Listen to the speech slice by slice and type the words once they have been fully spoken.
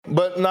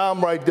But now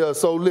I'm right there.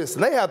 So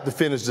listen, they have to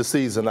finish the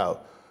season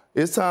out.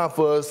 It's time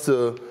for us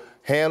to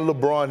hand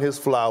LeBron his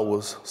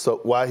flowers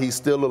so while he's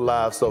still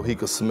alive so he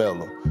could smell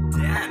them.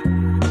 Damn.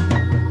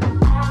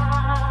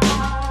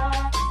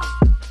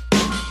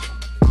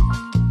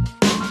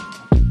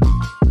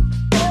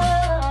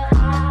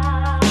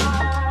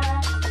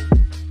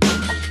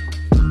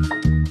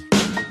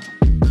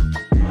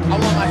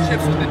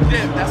 Chips with the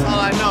dip, that's all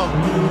I know.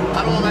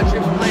 I don't want my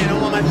chips plain,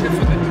 I want my chips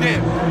with the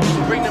dip.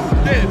 So bring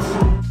them dips.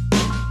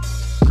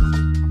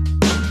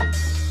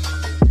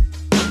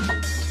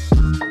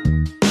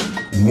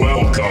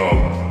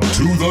 Welcome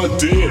to the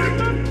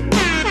Dip.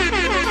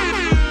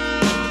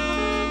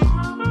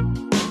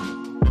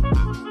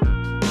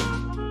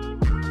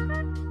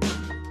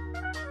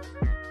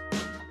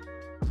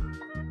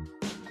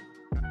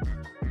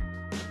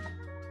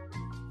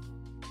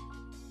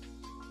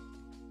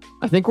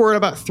 I think we're at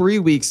about 3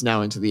 weeks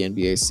now into the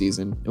NBA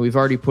season, and we've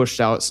already pushed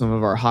out some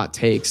of our hot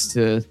takes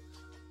to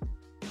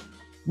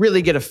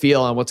really get a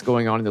feel on what's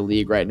going on in the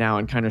league right now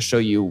and kind of show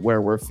you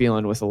where we're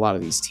feeling with a lot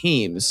of these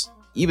teams,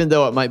 even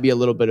though it might be a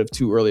little bit of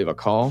too early of a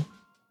call.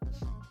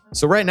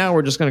 So right now,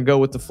 we're just going to go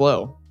with the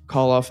flow,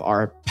 call off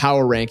our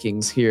power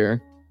rankings here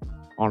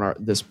on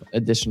this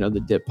edition of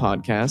the Dip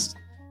podcast.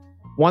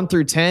 1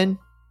 through 10,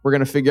 we're going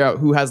to figure out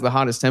who has the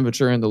hottest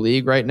temperature in the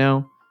league right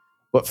now.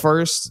 But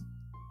first,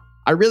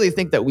 I really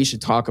think that we should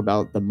talk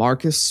about the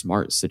Marcus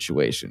Smart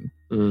situation.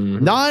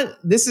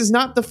 This is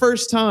not the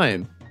first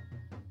time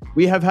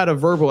we have had a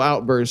verbal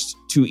outburst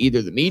to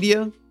either the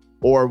media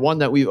or one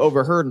that we've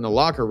overheard in the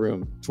locker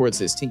room towards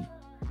his team.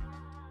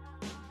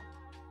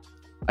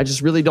 I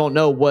just really don't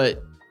know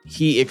what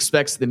he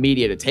expects the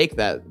media to take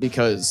that,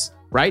 because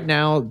right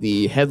now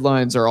the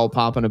headlines are all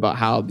popping about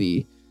how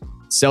the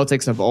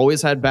Celtics have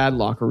always had bad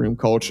locker room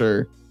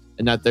culture,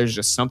 and that there's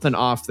just something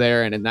off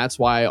there. And that's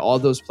why all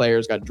those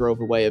players got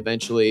drove away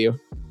eventually.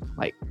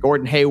 Like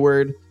Gordon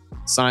Hayward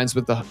signs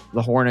with the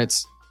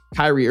Hornets.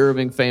 Kyrie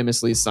Irving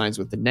famously signs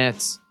with the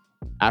Nets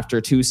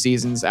after 2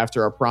 seasons,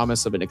 after a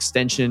promise of an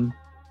extension.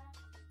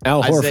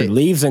 Al Horford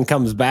leaves and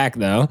comes back,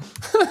 though.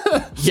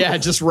 Yeah,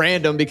 just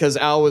random, because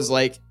Al was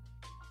like,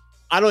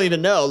 I don't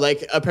even know.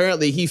 Like,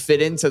 apparently he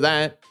fit into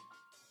that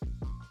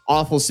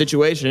awful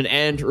situation.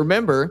 And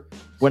remember,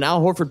 when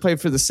Al Horford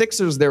played for the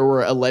Sixers, there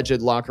were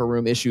alleged locker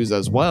room issues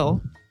as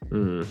well.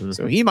 Mm-hmm.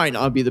 So he might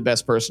not be the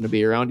best person to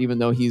be around, even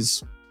though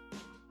he's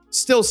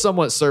still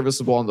somewhat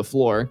serviceable on the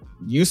floor,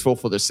 useful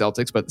for the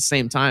Celtics, but at the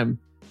same time,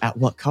 at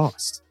what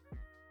cost?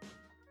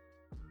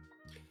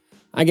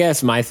 I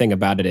guess my thing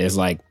about it is,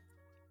 like,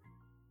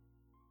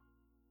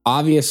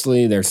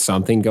 obviously there's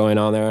something going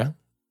on there.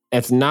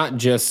 It's not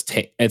just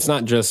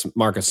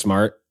Marcus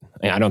Smart.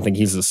 I don't think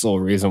he's the sole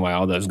reason why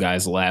all those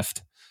guys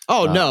left.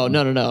 Oh, no.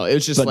 It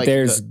was just but like...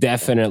 there's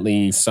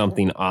definitely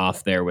something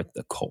off there with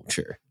the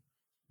culture.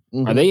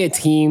 Mm-hmm. Are they a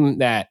team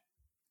that,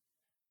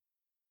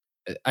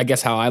 I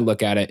guess how I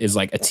look at it is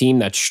like a team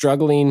that's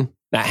struggling,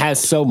 that has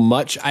so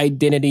much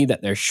identity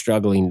that they're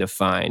struggling to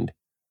find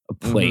a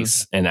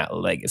place in that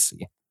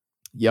legacy?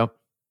 Yep.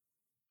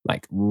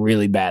 Like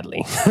really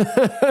badly.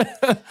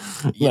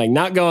 Like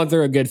not going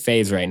through a good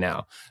phase right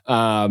now.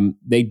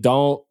 They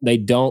don't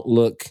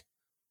look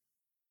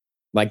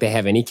like they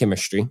have any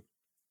chemistry.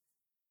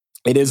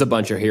 It is a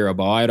bunch of hero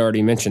ball. I had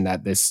already mentioned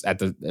that this at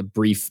the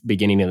brief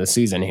beginning of the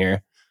season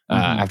here.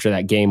 After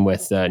that game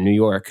with New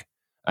York,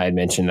 I had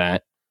mentioned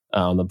that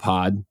on the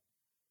pod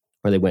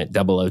where they went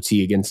double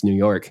OT against New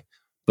York.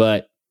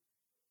 But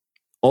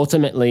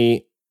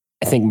ultimately,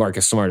 I think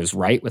Marcus Smart is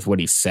right with what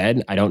he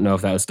said. I don't know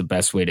if that was the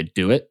best way to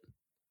do it.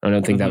 I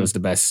don't think that was the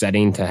best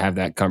setting to have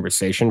that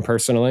conversation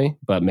personally,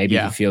 but maybe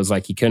he feels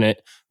like he couldn't.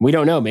 We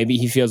don't know. Maybe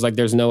he feels like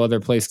there's no other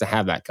place to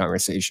have that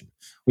conversation.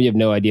 We have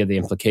no idea the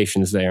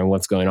implications there and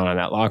what's going on in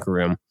that locker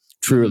room.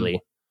 Truly,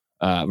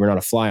 we're not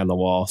a fly on the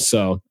wall.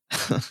 So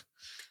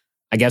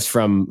I guess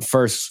from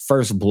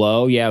first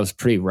blow, it was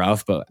pretty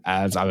rough. But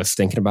as I was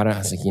thinking about it, I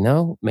was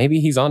like,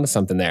 maybe he's onto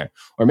something there.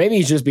 Or maybe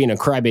he's just being a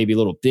crybaby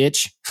little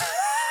bitch.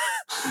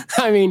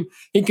 I mean,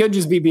 he could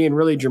just be being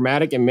really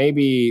dramatic, and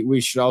maybe we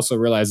should also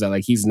realize that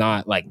like he's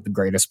not like the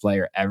greatest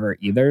player ever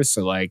either.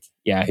 So like,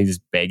 he's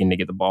begging to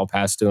get the ball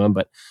passed to him.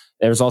 But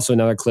there's also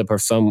another clip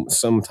of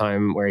some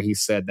time where he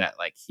said that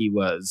like he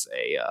was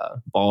a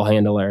ball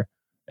handler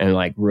and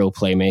like real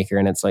playmaker,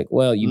 and it's like,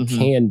 well, you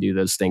can do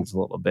those things a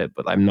little bit,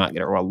 but I'm not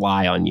going to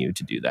rely on you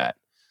to do that.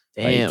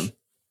 Damn.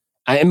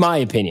 Like, in my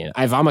opinion,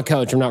 if I'm a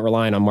coach, I'm not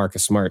relying on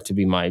Marcus Smart to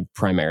be my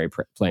primary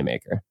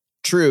playmaker.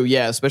 True,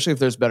 yeah, especially if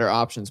there's better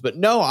options. But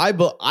no, I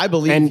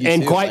believe you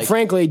and too. Quite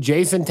frankly,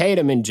 Jason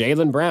Tatum and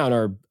Jaylen Brown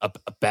are a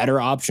better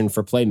option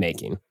for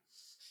playmaking.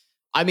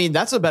 I mean,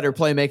 that's a better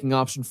playmaking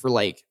option for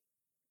like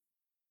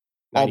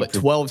all but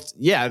 12,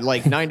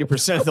 like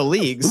 90% of the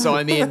league. So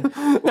I mean,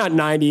 not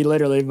 90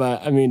 literally,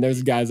 but I mean,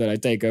 there's guys that I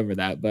take over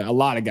that. But a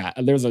lot of guys,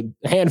 there's a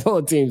handful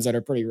of teams that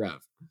are pretty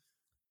rough.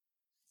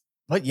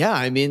 But yeah,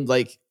 I mean,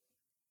 like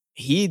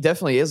he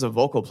definitely is a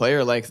vocal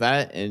player like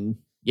that, and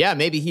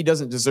maybe he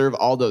doesn't deserve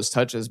all those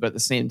touches, but at the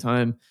same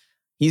time,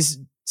 he's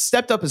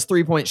stepped up his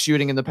 3-point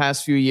shooting in the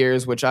past few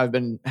years, which I've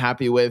been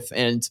happy with.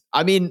 And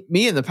I mean,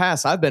 me in the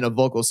past, I've been a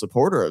vocal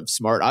supporter of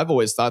Smart. I've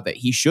always thought that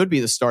he should be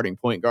the starting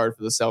point guard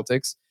for the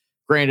Celtics,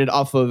 granted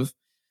off of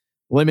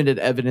limited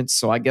evidence.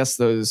 So I guess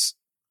those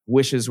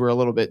wishes were a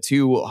little bit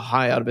too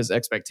high out of his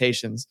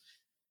expectations.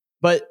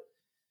 But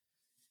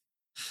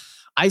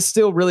I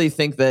still really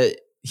think that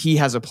he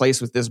has a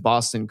place with this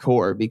Boston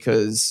core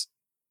because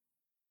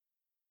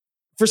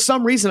for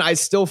some reason, I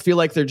still feel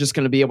like they're just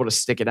going to be able to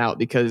stick it out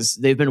because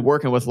they've been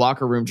working with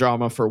locker room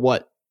drama for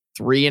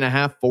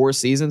 3.5, 4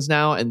 seasons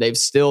now, and they've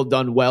still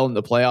done well in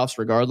the playoffs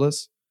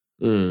regardless.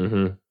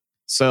 Mm-hmm.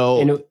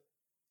 So,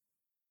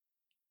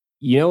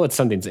 you know what's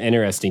something's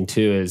interesting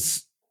too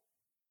is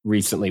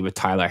recently with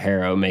Tyler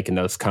Herro making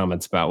those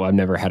comments about, well, I've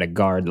never had a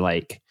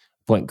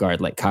point guard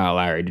like Kyle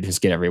Lowry to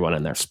just get everyone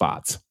in their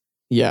spots,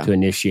 to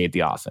initiate the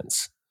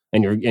offense,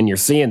 and you're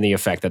seeing the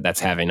effect that that's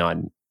having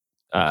on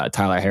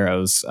Tyler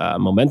Herro's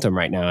momentum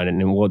right now,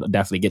 and we'll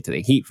definitely get to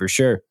the Heat for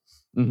sure.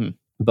 Mm-hmm.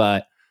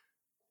 But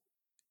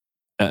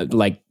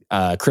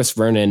Chris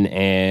Vernon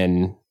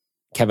and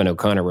Kevin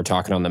O'Connor were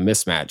talking on the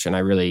mismatch, and I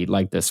really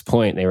like this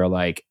point. They were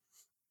like,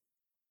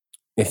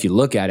 if you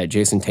look at it,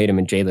 Jason Tatum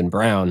and Jaylen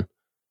Brown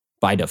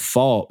by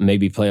default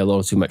maybe play a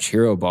little too much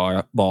hero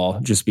ball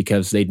just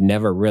because they'd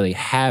never really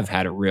have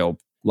had a real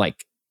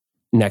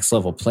next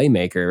level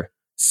playmaker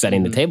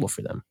setting the table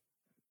for them.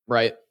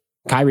 Right.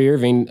 Kyrie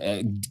Irving,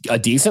 a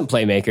decent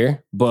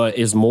playmaker, but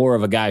is more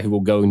of a guy who will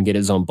go and get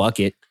his own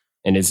bucket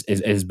and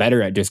is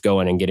better at just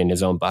going and getting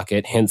his own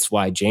bucket. Hence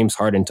why James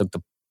Harden took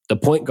the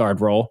point guard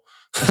role,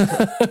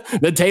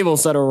 the table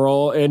setter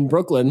role in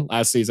Brooklyn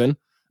last season.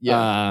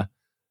 Yeah.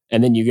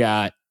 And then you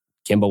got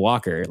Kemba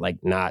Walker,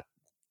 not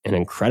an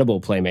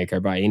incredible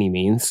playmaker by any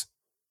means.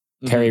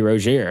 Terry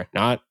Rozier,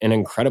 not an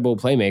incredible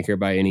playmaker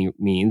by any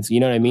means.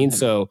 You know what I mean?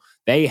 So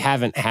they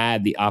haven't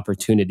had the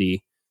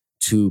opportunity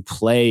to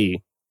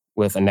play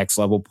with a next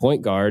level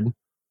point guard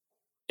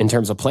in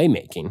terms of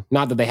playmaking.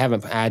 Not that they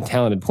haven't had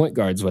talented point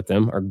guards with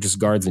them or just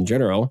guards in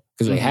general,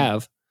 because they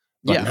have,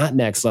 but not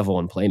next level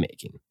in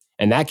playmaking.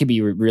 And that could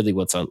be really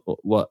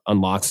what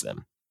unlocks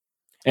them.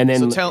 And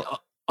then,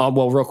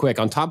 real quick,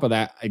 on top of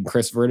that,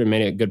 Chris Vernon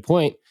made a good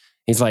point.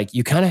 He's like,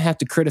 you kind of have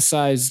to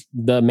criticize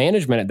the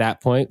management at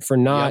that point for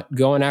not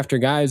going after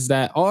guys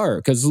that are.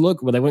 Because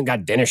look, they went and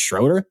got Dennis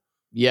Schroeder.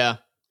 Yeah.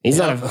 He's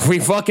not. We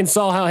fucking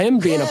saw how him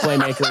being a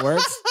playmaker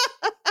works.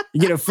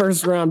 You get a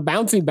first round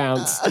bouncy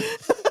bounce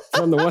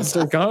from the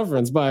Western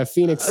Conference by a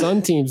Phoenix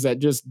Sun teams that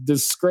just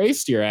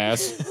disgraced your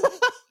ass.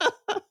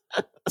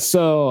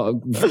 So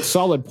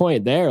solid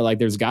point there.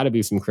 There's got to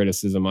be some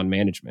criticism on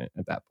management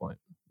at that point.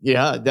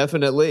 Yeah,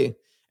 definitely.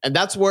 And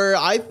that's where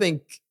I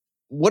think,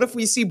 what if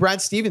we see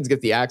Brad Stevens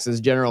get the axe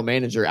as general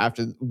manager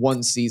after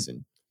one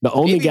season? The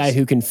only guy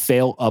who can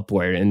fail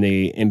upward in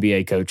the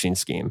NBA coaching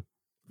scheme.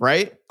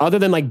 Right? Other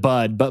than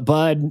Bud, but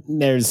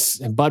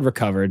Bud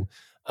recovered.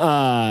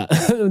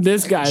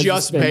 This guy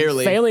just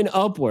barely failing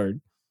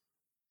upward.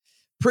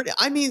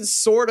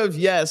 Sort of,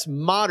 yes,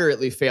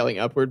 moderately failing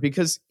upward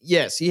because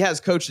yes, he has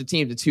coached a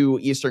team to 2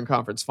 Eastern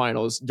Conference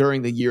Finals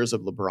during the years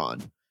of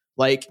LeBron.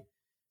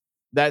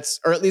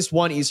 Or at least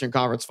 1 Eastern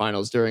Conference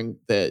Finals during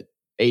the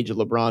age of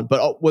LeBron,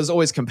 but was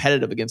always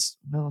competitive against,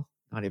 well,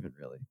 not even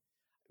really.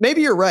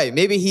 Maybe you're right.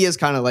 Maybe he is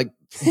kind of like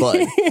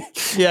Bud.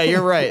 Yeah,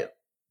 you're right.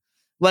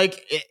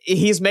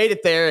 He's made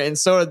it there, and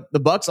so the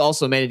Bucks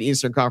also made an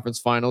Eastern Conference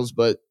Finals,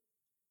 but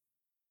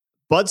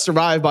Bud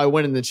survived by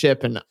winning the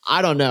chip, and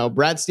I don't know.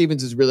 Brad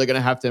Stevens is really going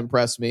to have to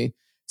impress me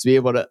to be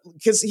able to,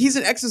 because he's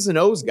an X's and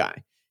O's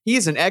guy. He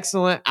is an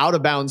excellent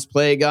out-of-bounds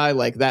play guy.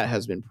 That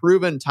has been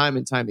proven time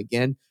and time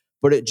again,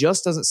 but it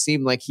just doesn't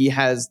seem like he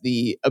has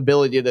the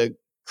ability to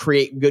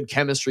create good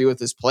chemistry with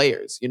his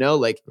players.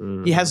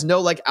 He has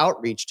no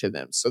outreach to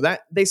them, so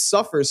that they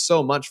suffer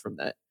so much from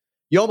that.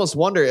 You almost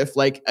wonder if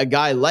a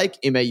guy like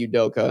Ime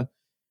Udoka,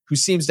 who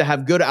seems to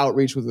have good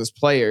outreach with his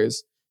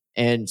players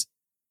and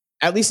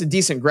at least a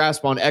decent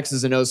grasp on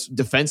X's and O's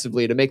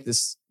defensively to make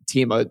this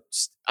team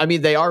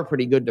they are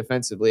pretty good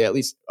defensively, at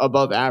least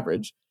above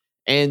average.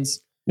 And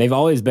they've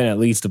always been at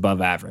least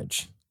above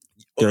average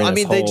during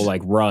this whole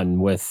run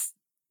with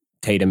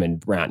Tatum and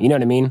Brown. You know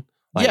what I mean?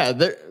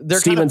 They're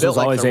Stevens was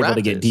always able Raptors.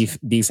 To get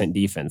decent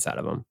defense out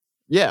of them.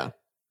 Yeah.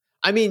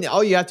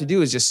 All you have to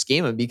do is just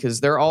scheme them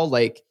because they're all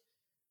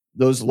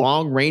those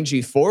long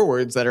rangy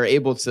forwards that are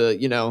able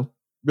to,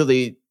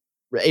 really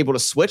able to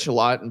switch a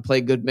lot and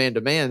play good man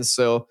to man.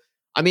 So,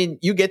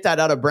 you get that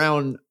out of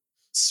Brown,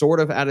 sort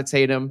of out of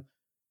Tatum,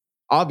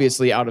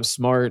 obviously out of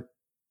Smart.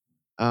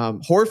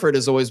 Horford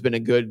has always been a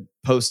good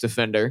post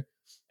defender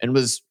and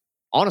was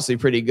honestly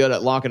pretty good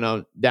at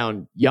locking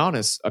down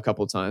Giannis a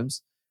couple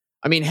times.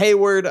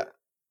 Hayward,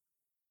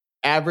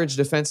 average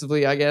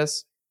defensively, I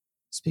guess.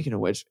 Speaking of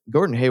which,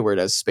 Gordon Hayward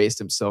has spaced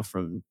himself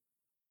from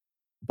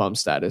bum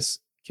status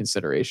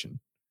consideration.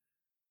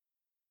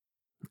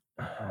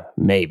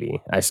 Maybe.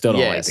 I still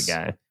don't like the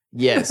guy.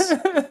 Yes.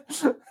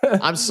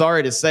 I'm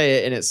sorry to say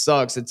it, and it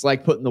sucks. It's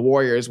like putting the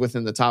Warriors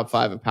within the top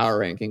 5 of power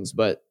rankings.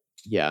 But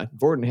yeah,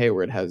 Gordon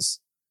Hayward has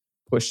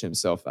pushed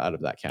himself out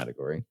of that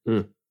category.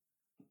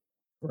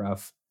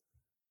 Rough.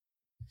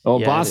 Well,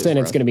 Yeah, Boston,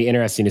 it it's is going to be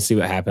interesting to see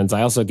what happens.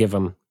 I also give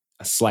them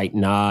a slight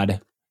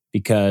nod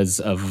because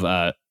of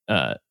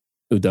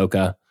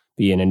Udoka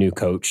being a new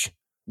coach.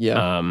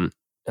 Yeah.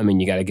 I mean,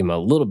 you got to give him a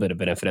little bit of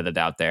benefit of the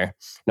doubt there.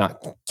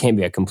 Can't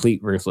be a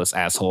complete ruthless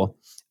asshole.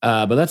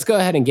 But let's go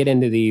ahead and get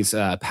into these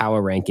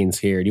power rankings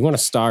here. Do you want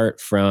to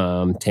start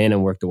from 10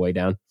 and work the way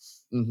down?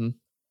 Mm-hmm.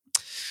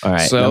 All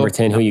right, So, number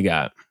 10, who you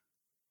got?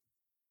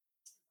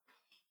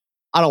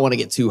 I don't want to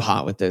get too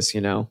hot with this,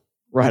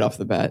 right off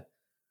the bat.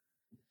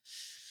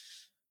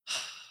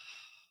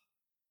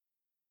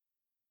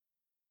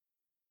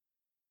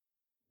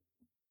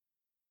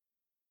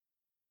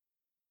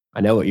 I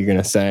know what you're going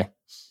to say.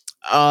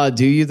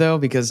 Do you though?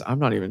 Because I'm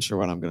not even sure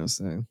what I'm going to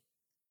say.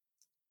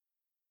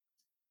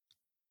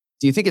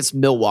 Do you think it's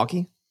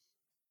Milwaukee?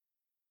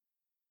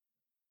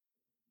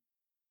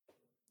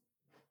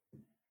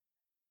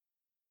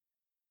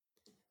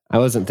 I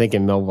wasn't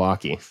thinking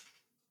Milwaukee.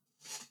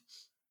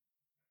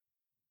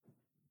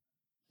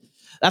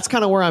 That's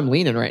kind of where I'm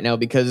leaning right now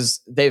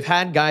because they've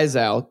had guys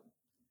out.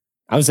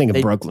 I was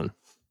thinking Brooklyn.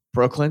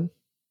 Brooklyn?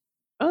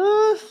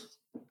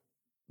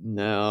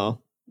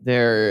 No.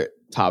 They're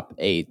top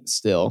 8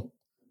 still.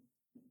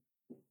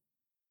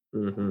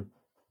 Mm-hmm.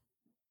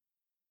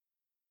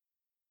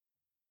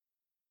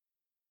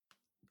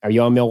 Are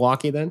you on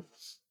Milwaukee then?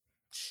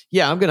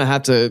 Yeah, I'm going to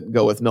have to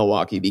go with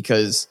Milwaukee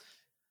because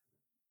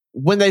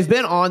when they've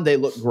been on, they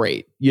look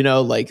great.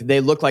 Like they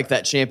look like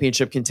that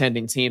championship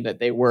contending team that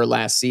they were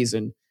last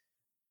season.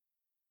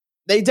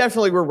 They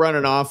definitely were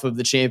running off of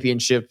the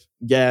championship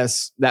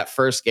gas that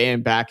first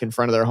game back in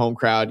front of their home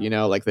crowd.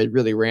 Like they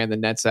really ran the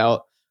Nets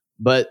out.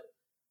 But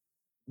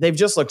they've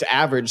just looked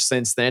average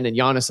since then. And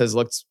Giannis has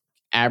looked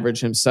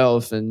average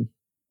himself. And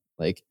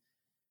like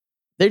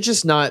they're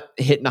just not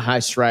hitting a high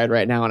stride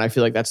right now. And I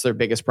feel like that's their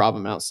biggest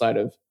problem outside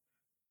of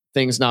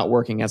things not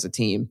working as a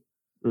team.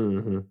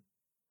 Mm-hmm.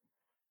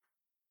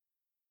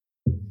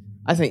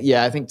 I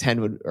think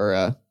 10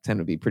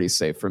 would be pretty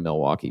safe for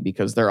Milwaukee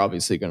because they're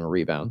obviously going to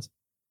rebound.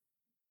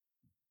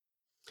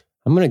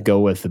 I'm going to go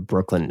with the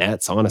Brooklyn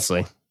Nets,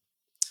 honestly.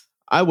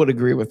 I would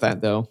agree with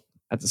that, though,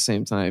 at the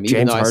same time. James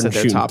even though Harden I said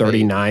they're shooting top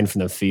 39 from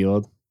the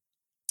field.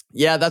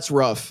 Yeah, that's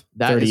rough.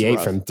 That 38 is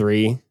rough. from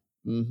 3.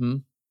 Mm-hmm.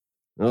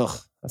 Ugh,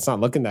 that's not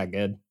looking that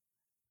good.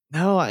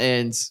 No,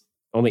 and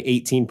only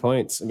 18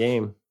 points a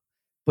game.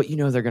 But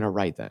they're going to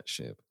right that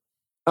ship.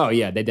 Oh,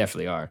 yeah, they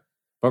definitely are.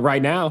 But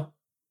right now,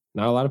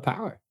 not a lot of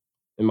power,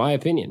 in my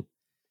opinion.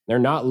 They're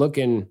not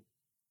looking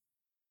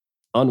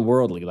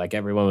unworldly like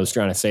everyone was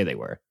trying to say they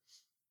were.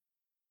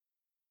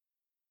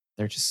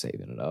 They're just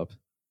saving it up.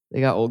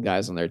 They got old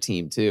guys on their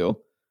team, too.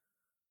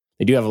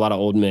 They do have a lot of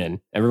old men.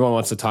 Everyone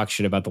wants to talk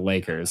shit about the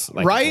Lakers.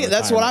 Right?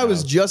 That's what I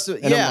was just...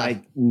 And I'm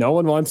like, no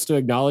one wants to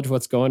acknowledge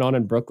what's going on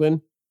in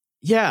Brooklyn?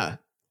 Yeah.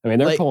 I mean,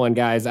 they're pulling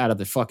guys out of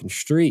the fucking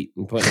street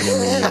and putting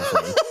them in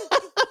uniform.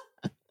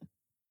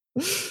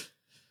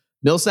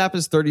 Millsap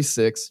is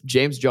 36.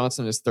 James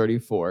Johnson is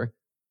 34.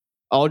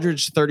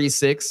 Aldridge,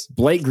 36.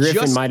 Blake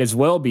Griffin might as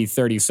well be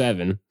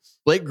 37.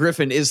 Blake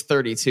Griffin is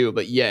 32,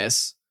 but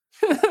yes.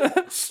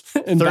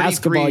 In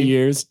basketball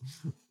years.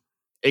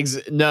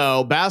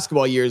 No,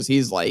 basketball years,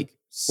 he's like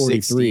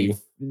 43.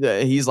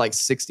 He's like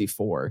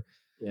 64.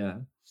 Yeah.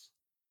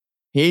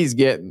 He's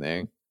getting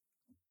there.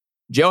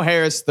 Joe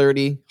Harris,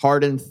 30.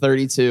 Harden,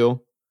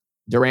 32.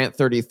 Durant,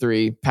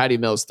 33. Patty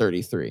Mills,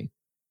 33.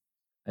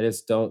 I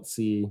just don't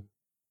see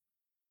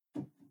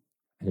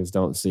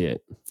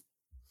it.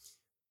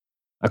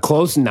 A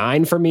close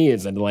 9 for me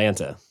is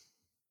Atlanta.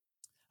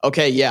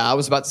 Okay, yeah, I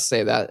was about to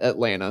say that.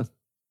 Atlanta.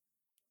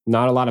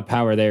 Not a lot of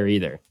power there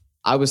either.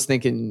 I was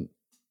thinking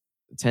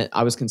 10.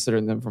 I was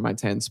considering them for my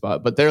 10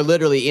 spot, but they're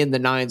literally in the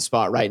 9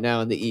 spot right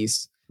now in the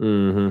East.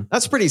 Mm-hmm.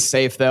 That's pretty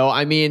safe, though.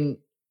 I mean,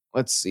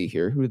 let's see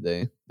here. Who did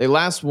they? They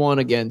last won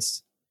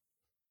against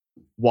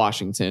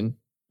Washington.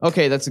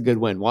 Okay, that's a good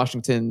win.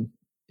 Washington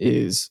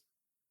is,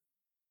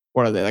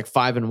 what are they, like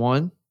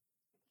 5-1?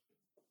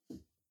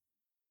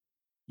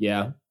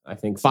 Yeah, I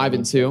think so.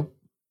 5-2.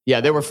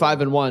 Yeah, they were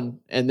 5-1,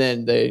 and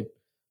then they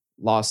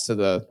lost to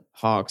the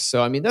Hawks.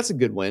 So, I mean, that's a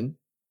good win.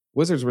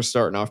 Wizards were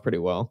starting off pretty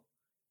well.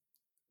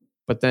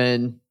 But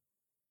then,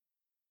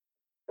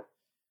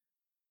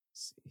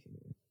 let's see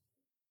here.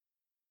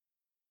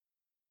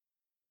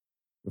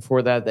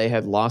 Before that, they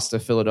had lost to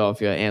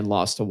Philadelphia and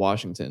lost to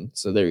Washington.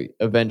 So they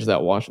avenged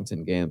that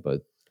Washington game,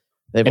 but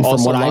they've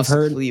also lost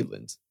to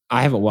Cleveland.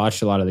 I haven't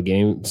watched a lot of the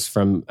games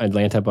from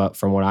Atlanta, but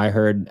from what I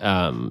heard,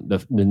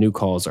 the new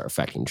calls are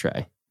affecting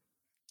Trey.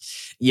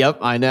 Yep,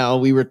 I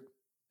know.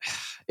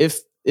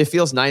 It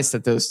feels nice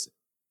that those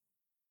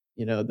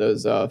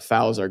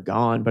fouls are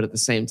gone, but at the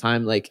same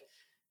time, like,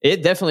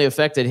 it definitely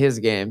affected his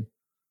game.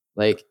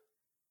 Like,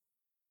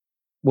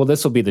 well,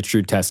 this will be the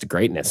true test of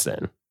greatness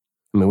then.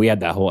 I mean, we had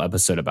that whole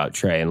episode about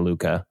Trey and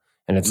Luka,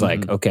 and it's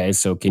like, okay,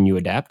 so can you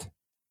adapt?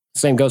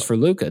 Same goes for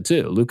Luka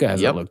too. Luka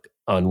hasn't looked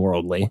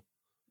unworldly.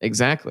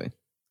 Exactly.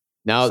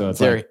 Now, so it's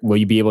like, will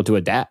you be able to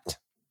adapt?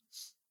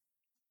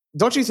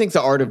 Don't you think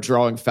the art of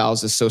drawing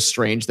fouls is so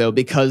strange, though?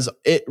 Because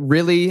it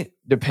really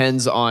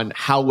depends on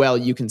how well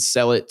you can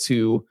sell it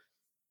to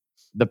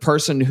the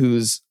person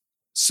who's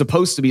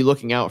supposed to be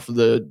looking out for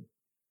the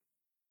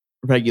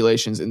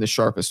regulations in the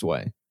sharpest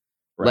way.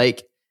 Right.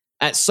 Like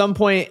at some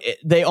point,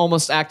 they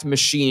almost act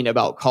machine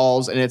about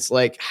calls, and it's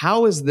like,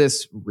 how is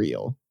this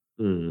real?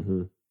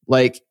 Mm-hmm.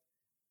 Like,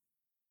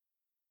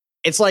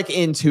 it's like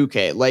in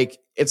 2K. Like,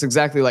 it's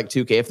exactly like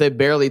 2K. If they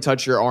barely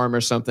touch your arm or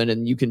something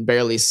and you can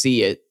barely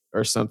see it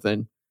or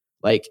something,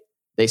 like,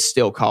 they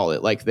still call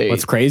it. Like,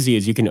 What's crazy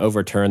is you can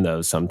overturn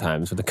those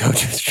sometimes with the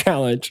coach's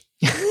challenge.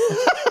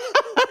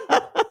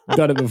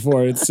 Done it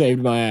before. It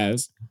saved my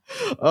ass.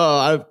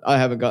 Oh, I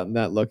haven't gotten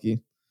that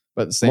lucky.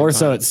 But at the same More time,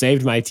 so, it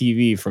saved my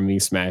TV from me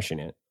smashing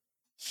it.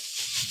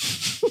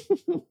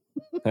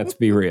 Let's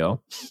be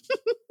real.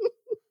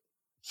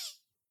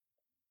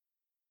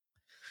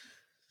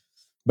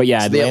 But yeah,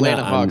 so the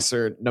Atlanta Hawks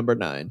are number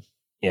 9.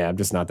 Yeah, I'm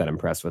just not that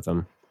impressed with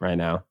them right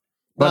now.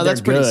 But But that's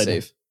they're pretty good.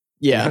 safe.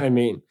 You know Yeah. what I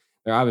mean?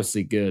 They're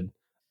obviously good.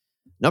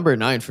 Number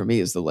 9 for me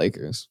is the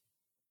Lakers.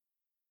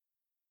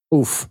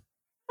 Oof.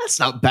 That's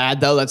not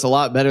bad, though. That's a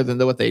lot better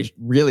than what they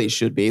really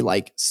should be,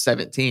 like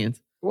 17th.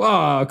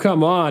 Whoa,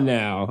 come on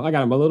now. I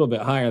got them a little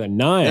bit higher than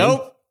 9.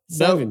 Nope.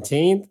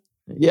 17th?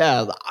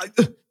 Yeah.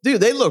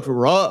 Dude, they looked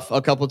rough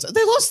a couple times.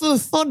 They lost to the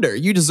Thunder.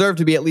 You deserve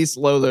to be at least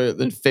lower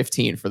than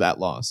 15 for that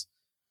loss.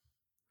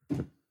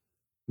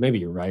 Maybe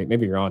you're right.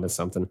 Maybe you're onto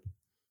something.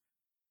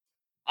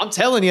 I'm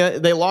telling you,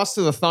 they lost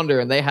to the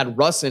Thunder and they had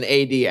Russ and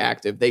AD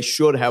active. They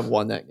should have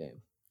won that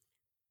game.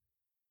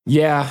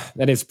 Yeah,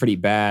 that is pretty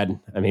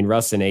bad. I mean,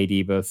 Russ and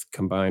AD both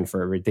combined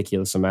for a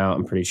ridiculous amount,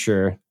 I'm pretty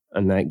sure,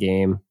 in that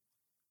game.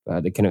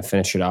 They couldn't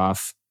finish it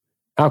off.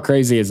 How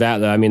crazy is that,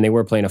 though? I mean, they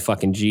were playing a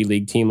fucking G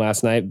League team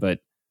last night, but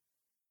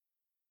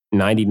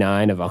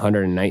 99 of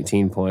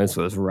 119 points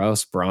was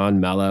Russ, Braun,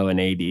 Melo, and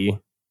AD.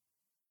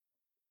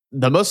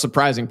 The most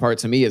surprising part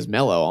to me is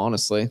Melo,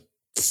 honestly.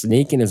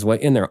 Sneaking his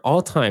way in their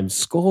all-time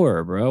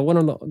scorer, bro. One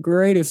of the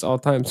greatest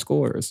all-time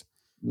scorers.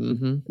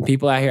 Mm-hmm.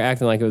 People out here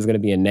acting like it was going to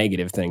be a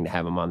negative thing to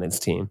have him on this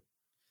team.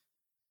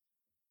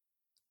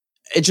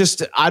 It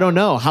just, I don't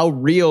know. How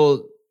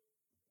real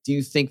do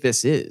you think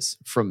this is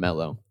from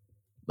Melo?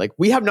 Like,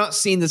 we have not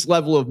seen this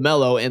level of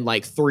Melo in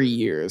like 3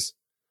 years.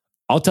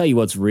 I'll tell you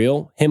what's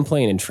real. Him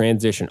playing in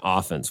transition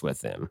offense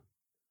with him.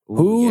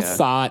 Who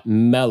thought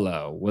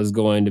Melo was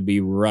going to be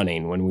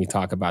running when we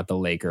talk about the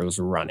Lakers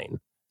running?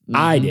 Mm-hmm.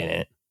 I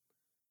didn't.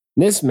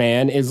 This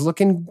man is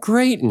looking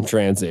great in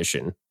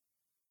transition.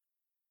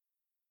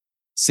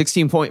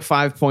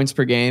 16.5 points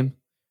per game,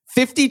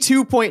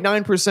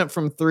 52.9%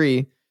 from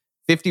 3,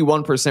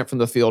 51% from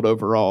the field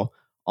overall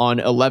on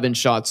 11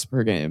 shots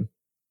per game,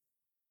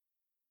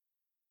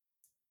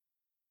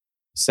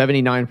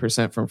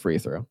 79% from free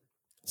throw.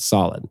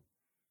 Solid.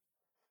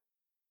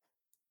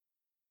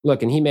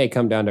 Look, and he may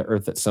come down to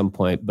earth at some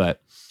point,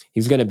 but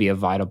he's going to be a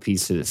vital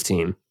piece to this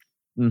team.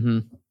 Mm-hmm.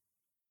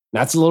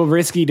 That's a little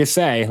risky to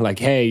say, like,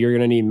 hey, you're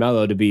going to need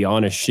Melo to be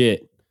on his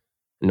shit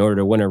in order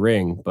to win a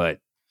ring, but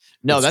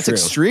no, that's true.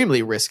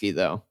 Extremely risky,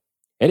 though.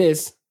 It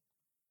is.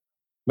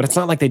 But it's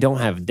not like they don't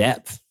have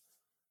depth.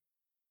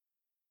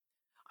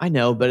 I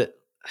know, but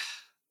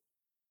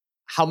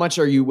how much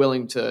are you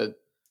willing to...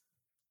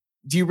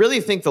 Do you really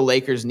think the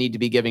Lakers need to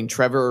be giving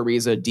Trevor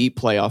Ariza deep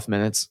playoff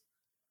minutes?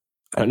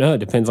 I don't know. It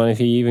depends on if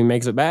he even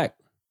makes it back.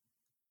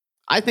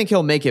 I think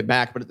he'll make it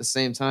back, but at the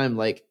same time,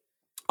 like...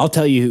 I'll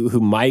tell you who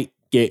might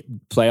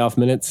get playoff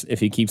minutes if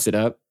he keeps it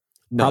up.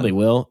 None. Probably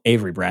will.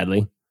 Avery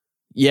Bradley.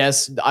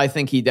 Yes, I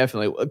think he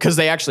definitely will, because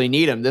they actually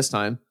need him this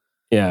time.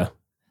 Yeah.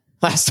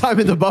 Last time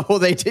in the bubble,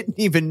 they didn't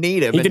even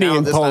need him. He didn't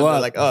even pull up.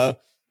 Like,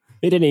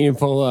 He didn't even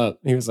pull up.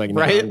 He was like,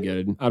 no, right? I'm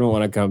good. I don't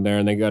want to come there.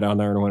 And they go down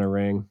there and win a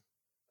ring.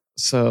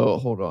 So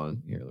hold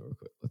on here real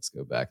quick. Let's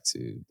go back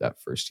to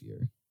that first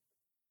year.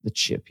 The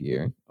chip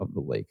year of the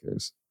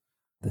Lakers.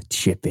 The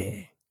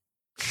chippy.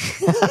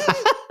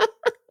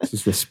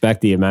 Just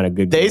respect the amount of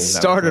good They games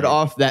started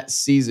off that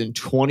season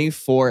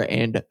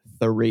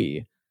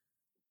 24-3.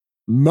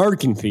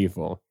 Murking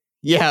people.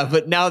 Yeah,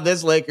 but now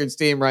this Lakers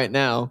team right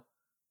now,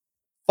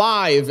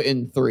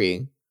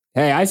 5-3.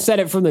 Hey, I said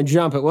it from the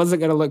jump. It wasn't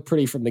going to look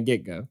pretty from the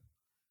get-go.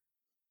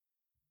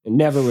 It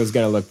never was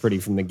going to look pretty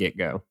from the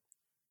get-go.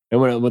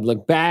 And when it would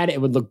look bad, it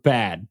would look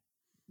bad.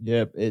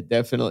 Yep, it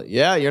definitely.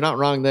 Yeah, you're not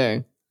wrong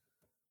there.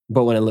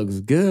 But when it looks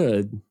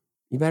good,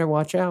 you better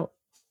watch out.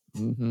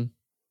 Mm-hmm.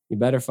 You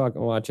better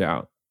fucking watch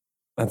out.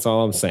 That's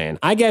all I'm saying.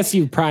 I guess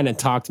you probably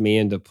talked me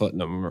into putting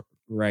them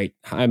right.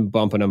 I'm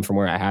bumping them from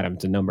where I had them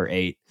to number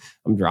 8.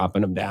 I'm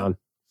dropping them down.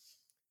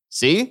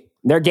 See?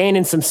 They're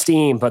gaining some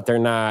steam, but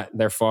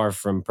they're far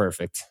from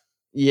perfect.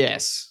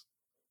 Yes.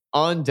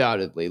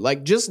 Undoubtedly.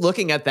 Like, just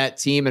looking at that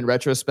team in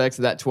retrospect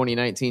to that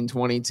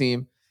 2019-20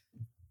 team,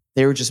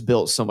 they were just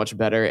built so much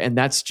better. And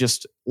that's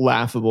just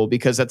laughable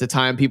because at the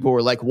time people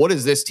were like, what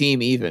is this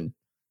team even?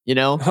 You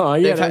know? Oh,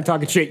 yeah, they're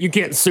talking shit. You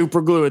can't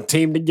super glue a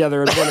team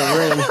together and win a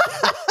ring.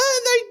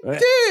 They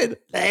did.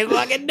 They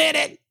fucking did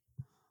it.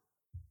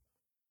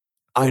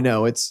 I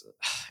know. It's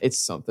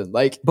something.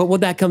 Like, but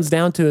what that comes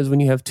down to is when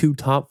you have 2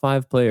 top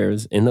 5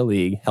 players in the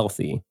league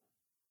healthy,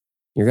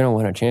 you're going to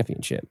win a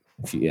championship.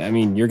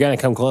 You're going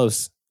to come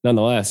close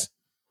nonetheless.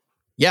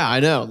 Yeah, I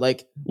know.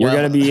 Like, you're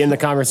going to be in the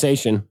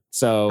conversation.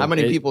 So how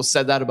many people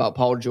said that about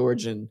Paul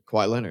George and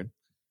Kawhi Leonard?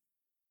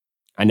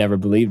 I never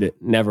believed it.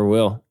 Never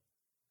will.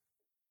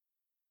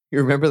 You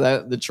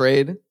remember the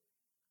trade?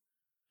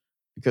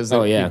 Because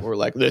people were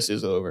like, this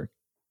is over.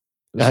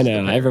 I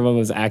know. Everyone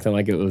was acting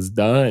like it was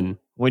done.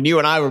 When you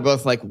and I were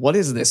both like, what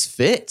is this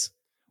fit?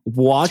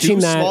 Watching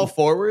Two that small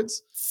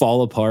forwards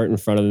fall apart in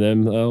front of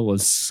them, though,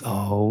 was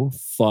so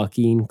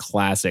fucking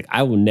classic.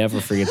 I will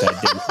never forget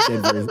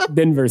that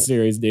Denver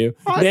series, dude.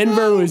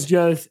 Denver was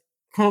just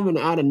coming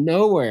out of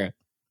nowhere,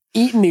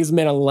 eating these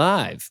men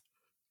alive.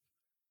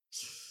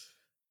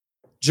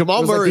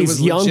 Jamal Murray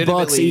was young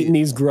bucks eating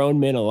these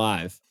grown men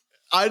alive.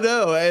 I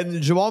know.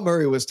 And Jamal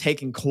Murray was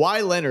taking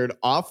Kawhi Leonard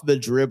off the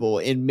dribble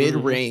in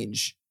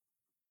mid-range.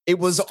 It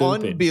was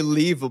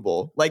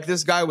unbelievable. Like,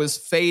 this guy was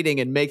fading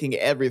and making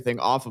everything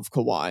off of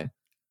Kawhi.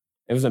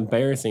 It was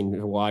embarrassing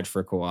to watch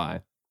for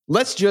Kawhi.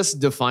 Let's just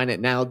define it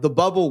now. The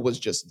bubble was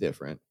just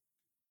different.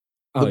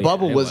 The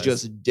bubble was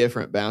just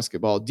different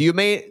basketball.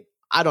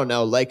 I don't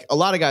know. Like, a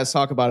lot of guys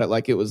talk about it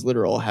like it was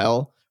literal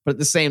hell. But at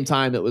the same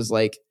time, it was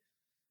like,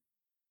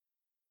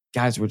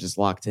 guys were just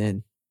locked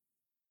in.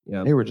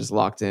 Yeah, they were just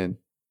locked in.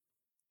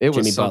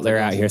 Jimmy Butler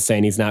out here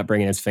saying he's not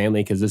bringing his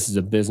family because this is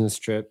a business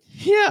trip.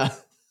 Yeah.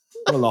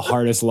 One of the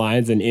hardest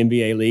lines in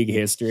NBA league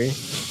history.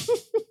 Is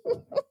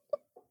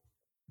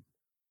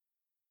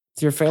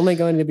your family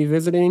going to be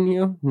visiting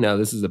you? No,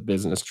 this is a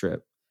business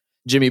trip.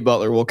 Jimmy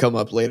Butler will come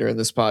up later in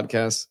this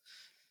podcast.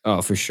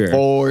 Oh, for sure.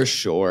 For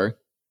sure.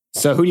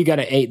 So who do you got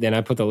at 8 then?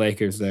 I put the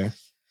Lakers there.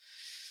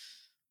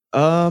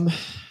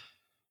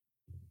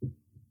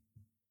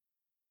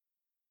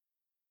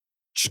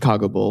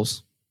 Chicago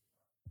Bulls.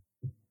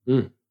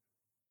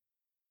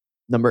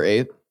 Number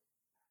 8.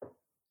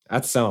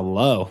 That's sounding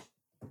low.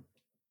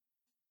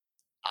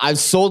 I've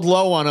sold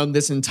low on them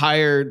this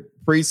entire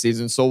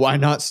preseason, so why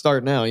not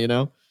start now, you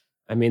know?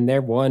 I mean,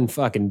 they're one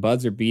fucking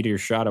buzzer beater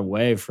shot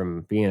away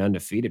from being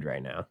undefeated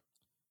right now.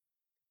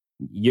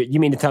 You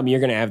mean to tell me you're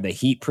going to have the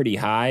Heat pretty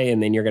high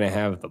and then you're going to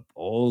have the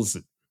Bulls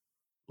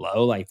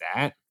low like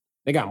that?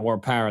 They got more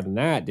power than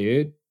that,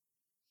 dude.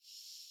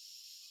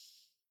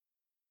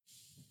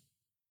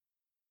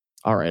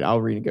 All right, I'll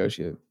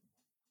renegotiate.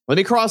 Let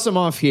me cross them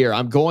off here.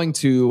 I'm going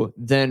to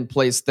then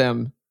place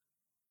them.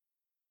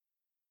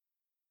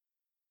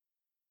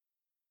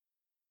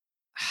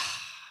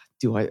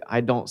 I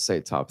don't say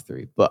top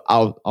 3, but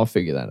I'll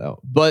figure that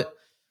out. But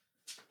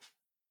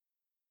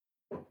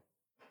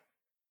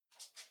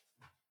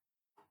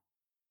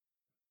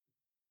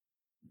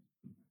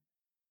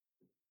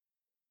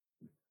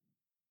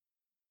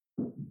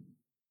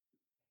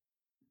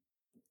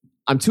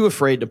I'm too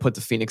afraid to put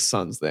the Phoenix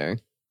Suns there.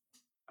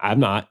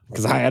 I'm not,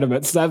 because I had them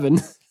at 7.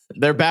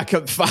 They're back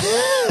up 5.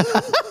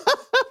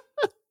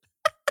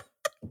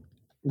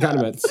 Got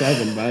them at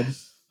 7, bud.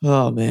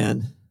 Oh,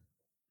 man.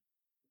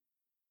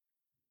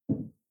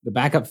 The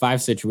backup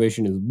 5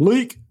 situation is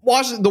bleak.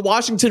 The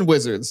Washington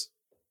Wizards.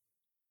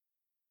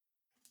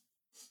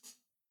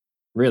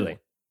 Really?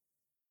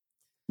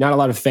 Not a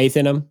lot of faith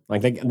in them.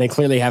 Like they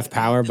clearly have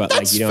power, but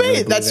that's like you don't. Faith.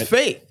 Really that's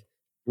faith.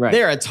 Right.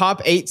 They're a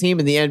top 8 team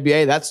in the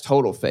NBA. That's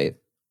total faith.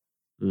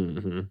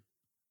 Mm-hmm.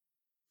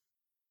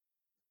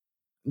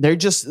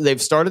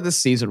 They've started the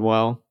season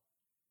well.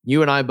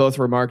 You and I both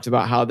remarked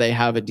about how they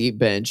have a deep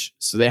bench,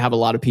 so they have a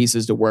lot of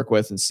pieces to work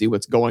with and see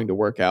what's going to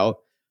work out.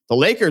 The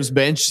Lakers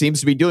bench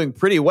seems to be doing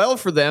pretty well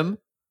for them.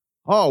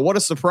 Oh, what a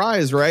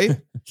surprise, right?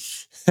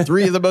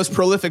 3 of the most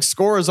prolific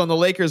scorers on the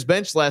Lakers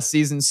bench last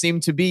season seem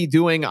to be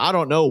doing, I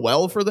don't know,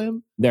 well for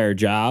them. Their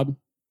job,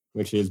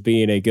 which is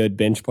being a good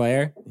bench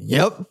player.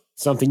 Yep.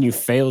 Something you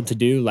failed to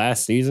do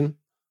last season.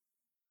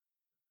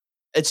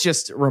 It's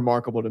just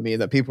remarkable to me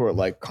that people are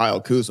like,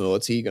 Kyle Kuzma,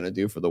 what's he going to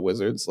do for the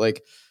Wizards?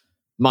 Like,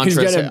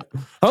 Montrezl.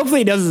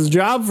 Hopefully he does his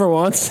job for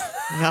once.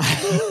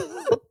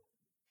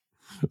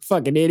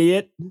 Fucking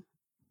idiot.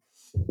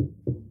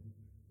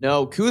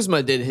 No,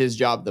 Kuzma did his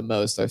job the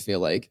most, I feel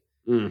like.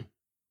 I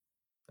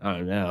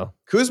don't know.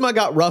 Kuzma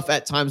got rough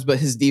at times, but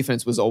his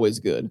defense was always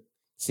good.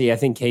 See, I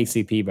think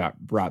KCP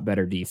brought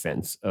better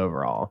defense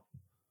overall.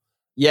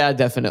 Yeah,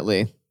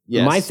 definitely.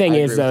 Yes, my thing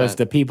is, though, is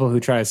the people who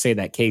try to say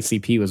that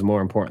KCP was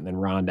more important than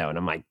Rondo. And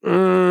I'm like,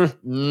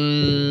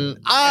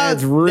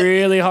 it's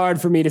really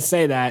hard for me to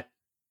say that.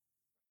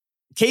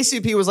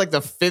 KCP was like the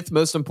 5th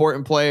most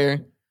important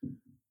player.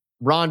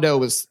 Rondo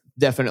was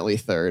definitely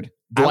 3rd.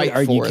 Dwight I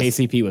would argue 4th.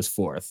 KCP was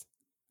 4th.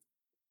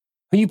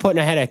 Who you putting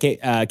ahead of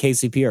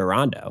KCP or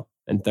Rondo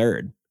in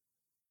 3rd?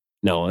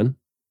 No one.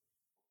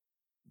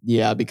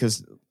 Yeah,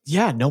 because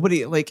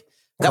nobody like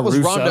that Caruso?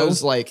 was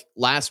Rondo's like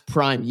last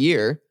prime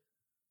year.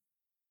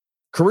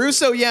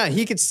 Caruso,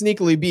 he could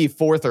sneakily be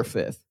 4th or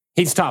 5th.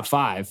 He's top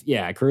 5.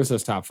 Yeah,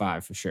 Caruso's top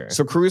 5 for sure.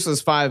 So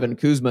Caruso's 5 and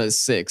Kuzma is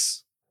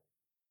 6.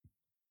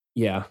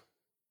 Yeah.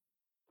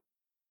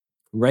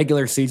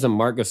 Regular season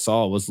Marc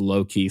Gasol was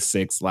low-key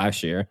 6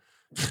 last year.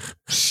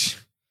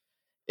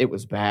 It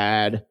was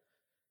bad.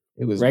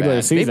 It was regular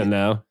bad. season,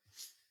 though.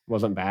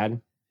 Wasn't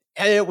bad.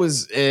 It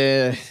was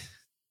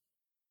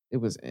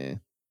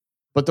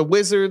But the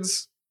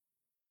Wizards,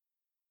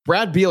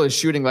 Brad Beal is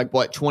shooting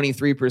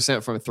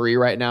 23% from 3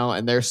 right now,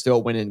 and they're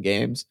still winning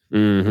games.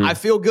 Mm-hmm. I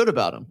feel good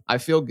about them. I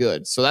feel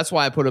good. So that's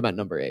why I put them at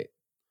number 8.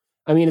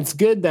 I mean, it's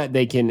good that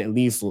they can at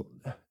least,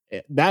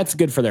 that's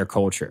good for their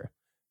culture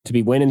to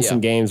be winning some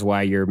games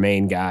while your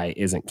main guy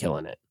isn't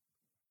killing it.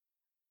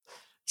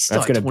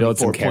 That's going to build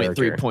some character.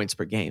 3 points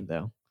per game,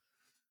 though.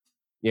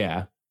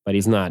 Yeah, but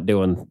he's not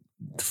doing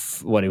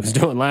what he was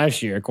doing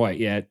last year quite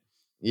yet.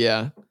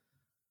 Yeah.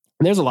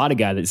 And there's a lot of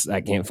guys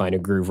that can't find a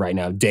groove right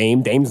now.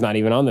 Dame's not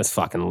even on this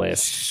fucking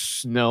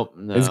list. Nope.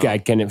 This guy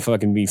couldn't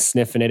fucking be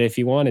sniffing it if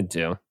he wanted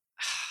to.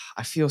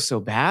 I feel so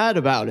bad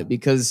about it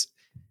because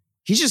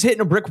he's just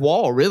hitting a brick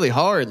wall really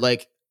hard.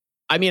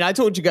 I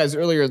told you guys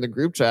earlier in the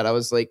group chat, I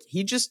was like,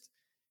 he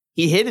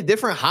hit a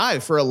different high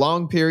for a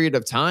long period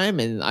of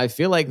time. And I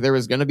feel like there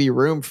was going to be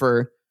room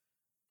for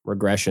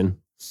regression.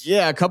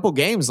 Yeah, a couple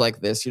games like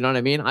this. You know what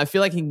I mean? I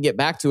feel like he can get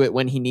back to it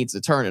when he needs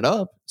to turn it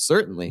up,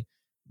 certainly.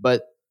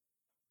 But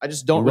I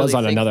just don't really think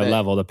on another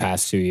level the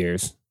past 2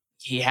 years.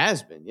 He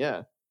has been,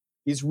 yeah.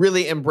 He's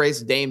really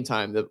embraced Dame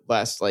time the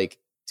last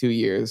 2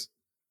 years.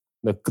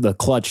 The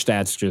clutch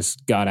stats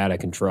just got out of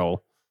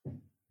control.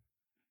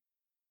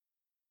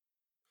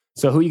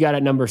 So who you got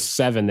at number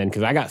 7 then?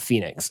 Because I got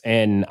Phoenix,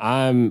 and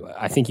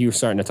I think you were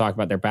starting to talk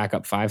about their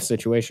backup 5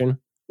 situation.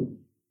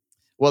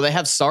 Well, they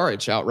have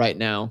Saric out right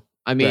now.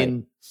 I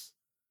mean,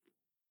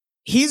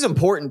 he's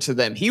important to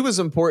them. He was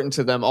important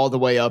to them all the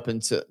way up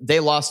into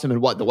they lost him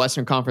in the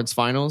Western Conference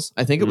Finals.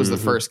 I think it was the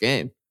first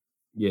game.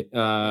 Yeah,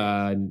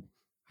 I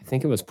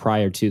think it was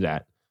prior to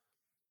that.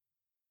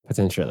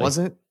 Potentially, was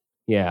it?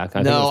 Yeah, I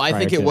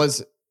think it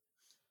was.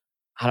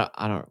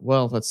 I don't.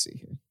 Well, let's see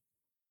here.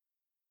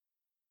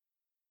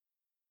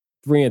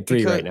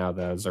 3-3 right now.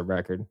 That is a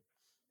record.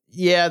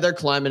 Yeah, they're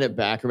climbing it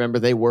back. Remember,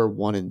 they were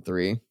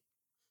 1-3.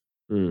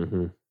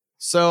 Mm-hmm.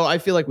 So I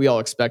feel like we all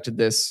expected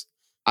this.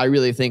 I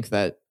really think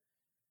that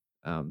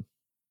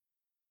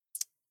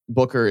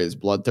Booker is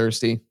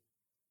bloodthirsty.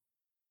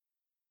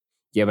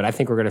 Yeah, but I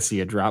think we're going to see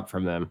a drop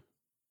from them.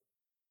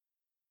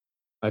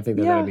 I think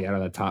they're going to be out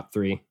of the top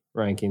 3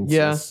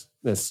 rankings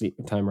this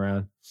time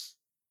around.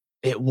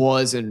 It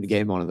was in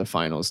game 1 of the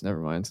finals. Never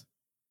mind.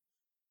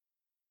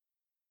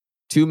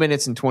 2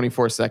 minutes and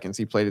 24 seconds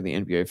he played in the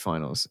NBA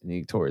finals, and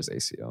he tore his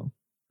ACL.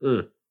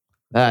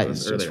 That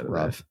is just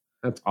rough.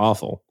 That's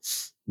awful.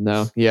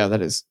 No, yeah,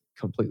 that is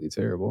completely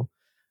terrible.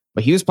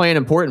 But he was playing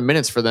important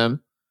minutes for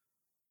them.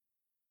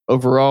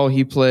 Overall,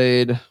 he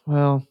played,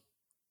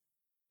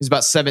 he's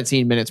about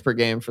 17 minutes per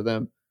game for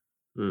them.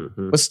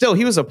 Mm-hmm. But still,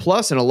 he was a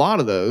plus in a lot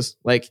of those.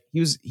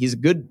 He's a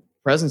good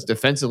presence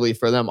defensively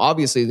for them.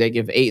 Obviously, they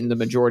give Ayton the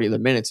majority of the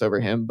minutes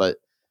over him, but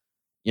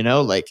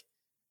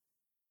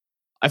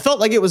I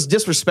felt like it was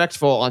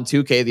disrespectful on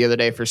 2K the other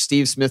day for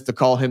Steve Smith to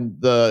call him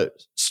the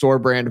store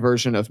brand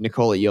version of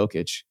Nikola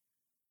Jokic.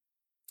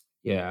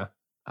 Yeah.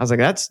 I was like,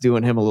 that's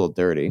doing him a little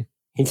dirty.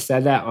 He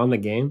said that on the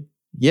game?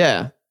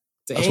 Yeah.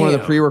 Damn. That's one of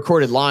the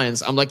pre-recorded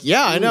lines. I'm like,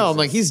 yeah, I know. I'm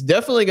like, he's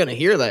definitely going to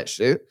hear that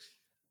shit.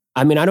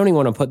 I mean, I don't even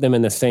want to put them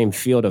in the same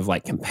field of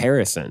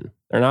comparison.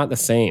 They're not the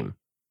same.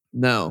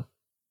 No.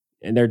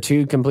 And they're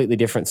 2 completely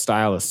different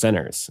style of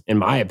centers, in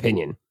my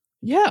opinion.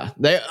 Yeah.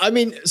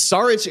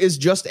 Saric is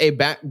just a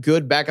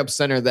good backup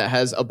center that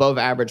has above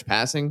average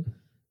passing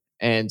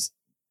and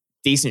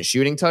decent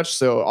shooting touch.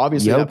 So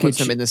obviously that puts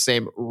him in the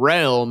same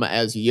realm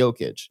as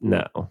Jokic.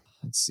 No.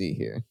 Let's see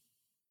here.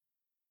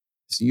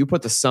 So you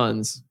put the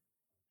Suns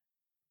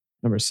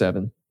number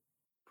 7.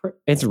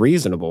 It's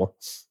reasonable.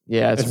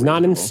 Yeah, it's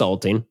not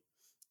insulting.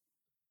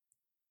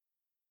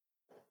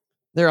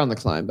 They're on the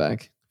climb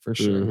back for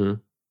sure. Mm-hmm.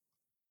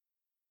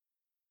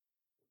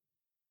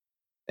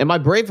 Am I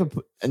brave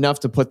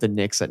enough to put the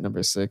Knicks at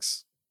number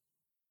 6?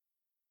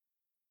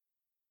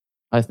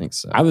 I think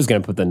so. I was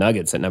going to put the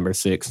Nuggets at number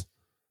 6.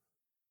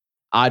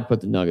 I'd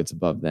put the Nuggets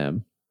above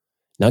them.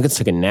 Nuggets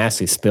took a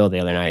nasty spill the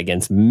other night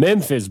against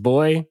Memphis,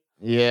 boy.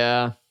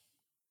 Yeah.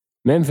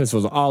 Memphis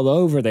was all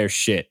over their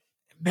shit.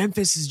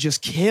 Memphis is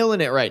just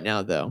killing it right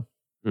now, though.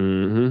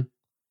 Mm-hmm.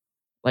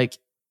 Let's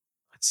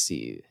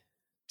see.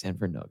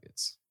 Denver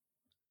Nuggets.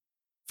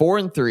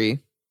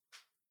 4-3.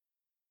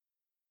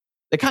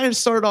 They kind of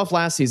started off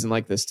last season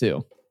like this,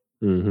 too.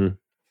 Mm-hmm.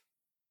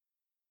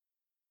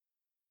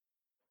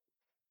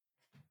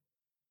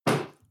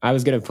 I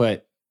was going to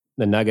put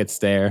the Nuggets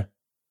there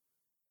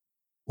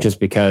just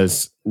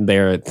because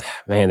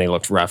they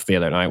looked rough the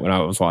other night when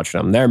I was watching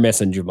them. They're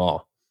missing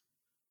Jamal.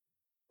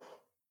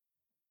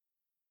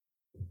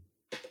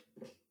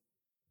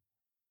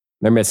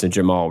 They're missing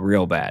Jamal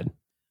real bad.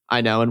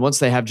 I know. And once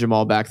they have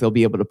Jamal back, they'll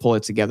be able to pull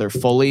it together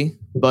fully.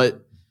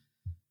 But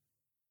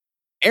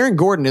Aaron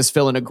Gordon is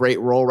filling a great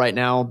role right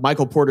now.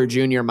 Michael Porter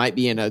Jr. might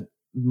be in a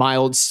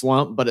mild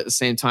slump, but at the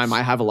same time,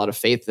 I have a lot of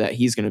faith that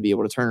he's going to be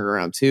able to turn it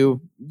around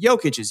too.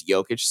 Jokic is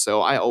Jokic,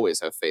 so I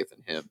always have faith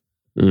in him.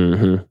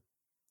 Mm-hmm.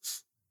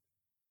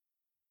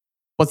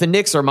 But the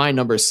Knicks are my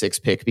number 6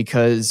 pick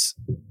because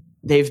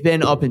they've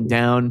been up and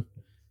down.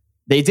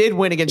 They did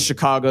win against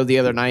Chicago the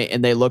other night,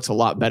 and they looked a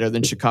lot better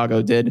than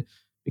Chicago did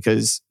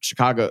because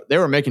they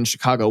were making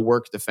Chicago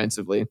work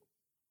defensively.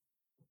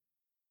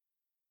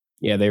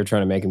 Yeah, they were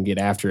trying to make him get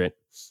after it.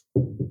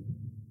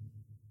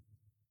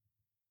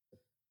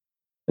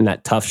 And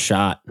that tough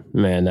shot,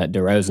 man, that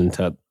DeRozan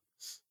took.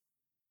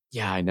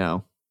 Yeah, I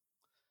know.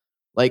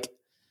 Like,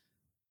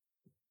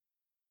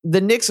 the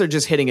Knicks are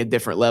just hitting a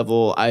different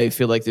level, I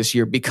feel like, this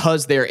year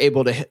because they're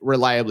able to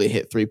reliably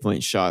hit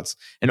three-point shots.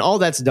 And all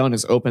that's done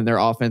is open their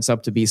offense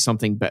up to be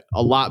something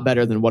a lot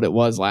better than what it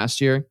was last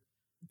year.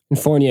 And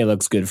Fournier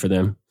looks good for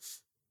them.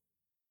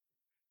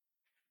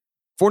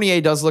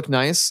 Fournier does look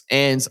nice,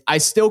 and I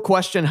still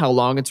question how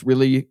long it's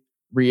really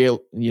going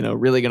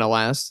to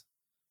last.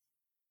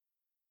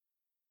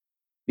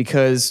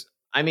 Because,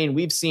 I mean,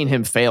 we've seen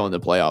him fail in the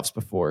playoffs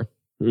before.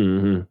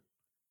 Mm-hmm.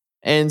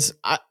 And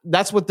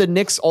that's what the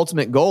Knicks'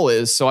 ultimate goal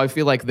is. So I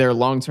feel like their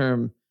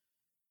long-term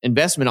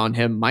investment on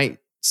him might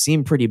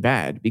seem pretty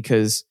bad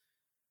because,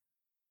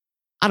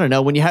 I don't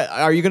know,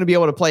 are you going to be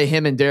able to play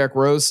him and Derrick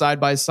Rose side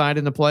by side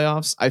in the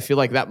playoffs? I feel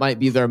like that might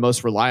be their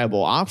most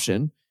reliable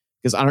option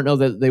because I don't know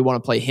that they want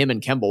to play him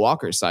and Kemba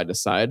Walker side to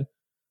side.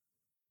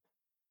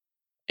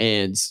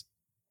 And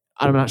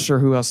I'm not sure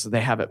who else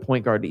they have at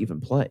point guard to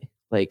even play.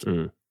 Like,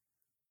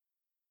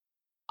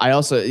 I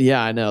know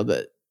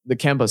that the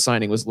Kemba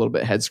signing was a little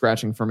bit head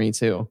scratching for me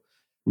too.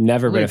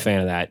 Never been a fan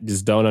of that.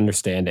 Just don't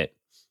understand it.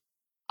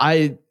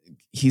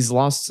 He's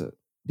lost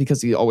because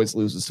he always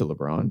loses to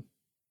LeBron.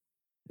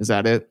 Is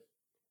that it?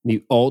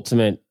 The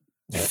ultimate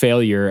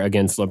failure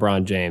against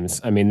LeBron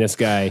James. I mean, this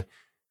guy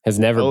has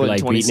never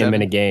beaten him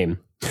in a game.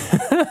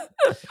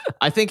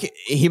 I think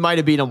he might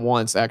have beat him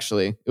once,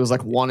 actually. It was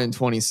like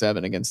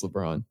 1-27 against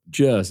LeBron.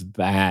 Just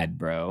bad,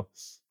 bro.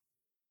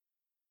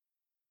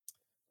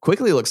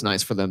 Quickly looks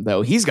nice for them,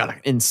 though. He's got an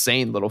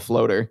insane little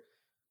floater.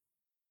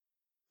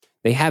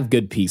 They have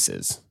good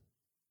pieces.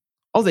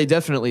 Oh, they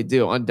definitely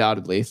do,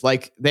 undoubtedly.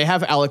 Like, they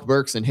have Alec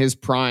Burks in his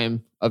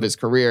prime of his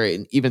career,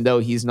 and even though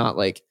he's not,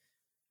 like,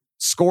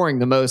 scoring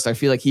the most, I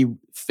feel like he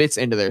fits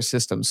into their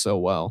system so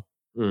well.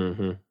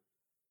 Mm-hmm.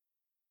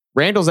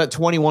 Randall's at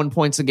 21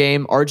 points a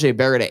game, RJ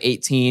Barrett at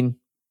 18,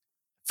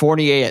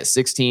 Fournier at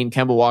 16,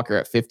 Kemba Walker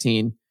at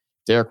 15,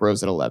 Derrick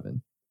Rose at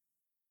 11.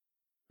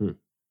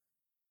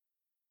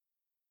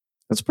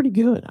 That's pretty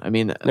good. I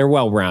mean, they're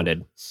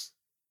well-rounded.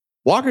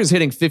 Walker's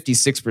hitting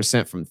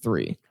 56% from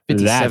three.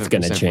 That's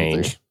going to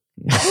change.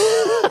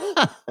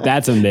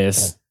 That's a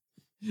miss.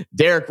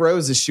 Derrick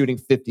Rose is shooting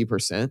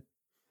 50%.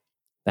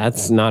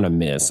 That's not a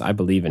miss. I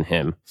believe in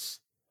him.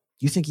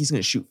 You think he's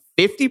going to shoot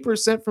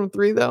 50% from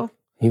three, though?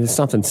 He was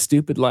something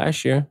stupid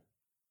last year.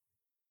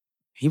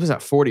 He was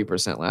at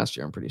 40% last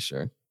year, I'm pretty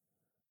sure.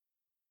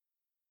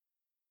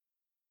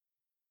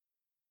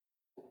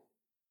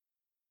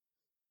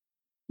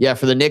 Yeah,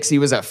 for the Knicks, he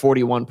was at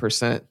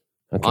 41%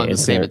 on the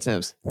same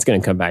attempts. It's going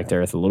to come back to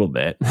earth a little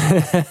bit.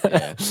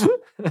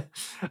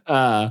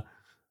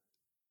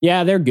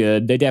 Yeah, they're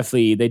good. They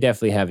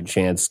definitely have a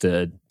chance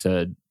to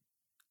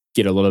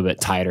get a little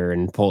bit tighter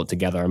and pull it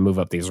together and move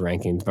up these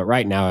rankings. But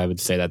right now, I would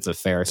say that's a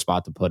fair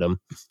spot to put them.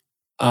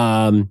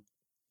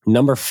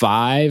 Number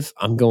 5,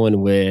 I'm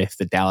going with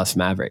the Dallas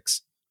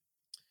Mavericks.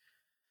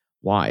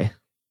 Why?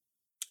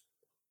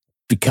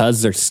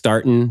 Because they're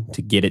starting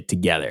to get it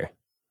together.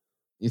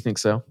 You think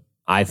so?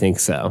 I think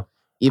so.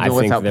 Even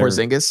without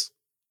Porzingis?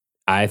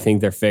 I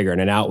think they're figuring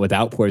it out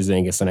without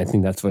Porzingis, and I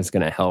think that's what's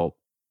going to help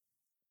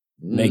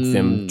make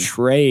them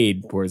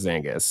trade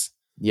Porzingis.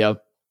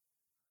 Yep.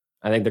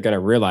 I think they're going to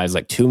realize,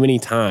 like, too many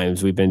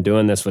times we've been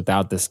doing this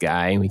without this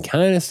guy, and we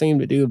kind of seem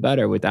to do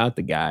better without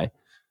the guy.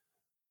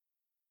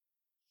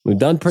 We've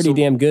done pretty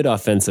damn good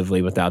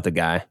offensively without the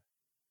guy.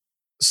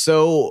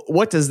 So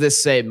what does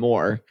this say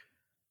more?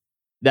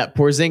 That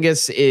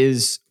Porzingis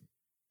is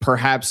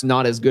perhaps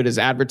not as good as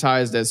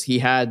advertised as he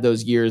had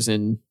those years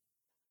in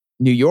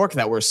New York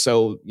that were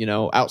so,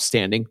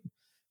 outstanding,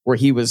 where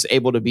he was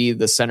able to be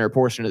the center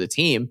portion of the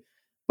team.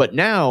 But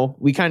now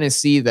we kind of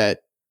see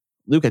that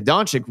Luka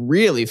Doncic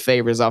really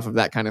favors off of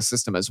that kind of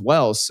system as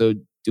well. So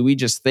do we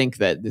just think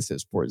that this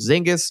is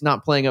Porzingis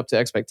not playing up to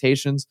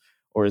expectations?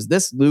 Or is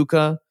this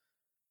Luka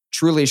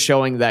truly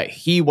showing that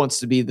he wants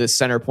to be the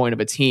center point of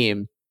a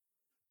team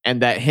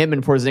and that him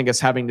and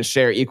Porzingis having to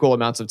share equal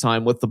amounts of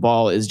time with the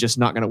ball is just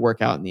not going to work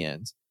out in the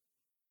end?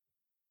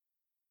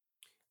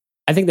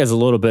 I think there's a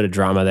little bit of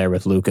drama there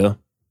with Luka.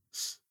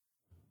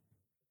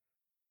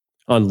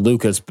 On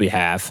Luka's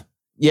behalf.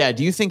 Yeah,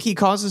 do you think he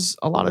causes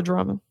a lot of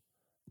drama?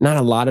 Not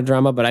a lot of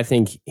drama, but I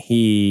think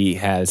he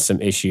has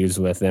some issues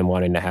with them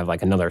wanting to have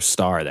like another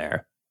star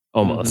there.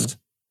 Almost.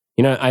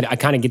 Mm-hmm. I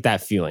kind of get that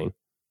feeling.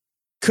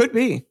 Could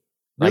be.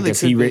 Really,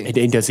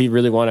 like, does he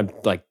really want to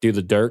like do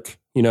the Dirk?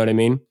 You know what I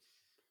mean?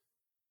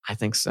 I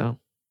think so.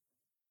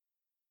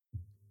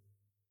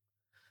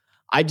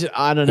 I don't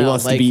know. He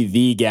wants to be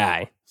the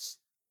guy.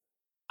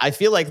 I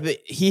feel like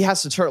he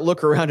has to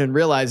look around and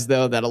realize,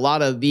 though, that a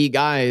lot of the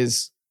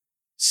guys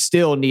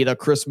still need a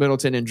Chris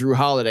Middleton and Drew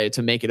Holiday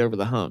to make it over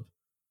the hump.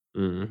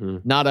 Mm-hmm.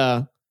 Not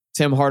a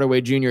Tim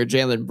Hardaway Jr.,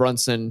 Jalen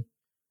Brunson,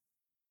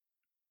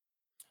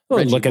 Well,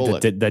 Reggie look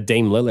Bullock. at the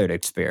Dame Lillard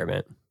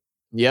experiment.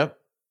 Yep.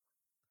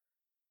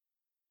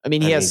 I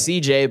mean, he has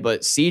CJ,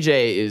 but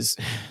CJ is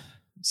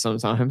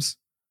sometimes.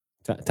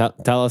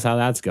 Tell us how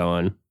that's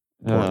going,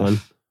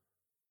 Portland.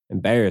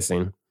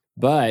 Embarrassing.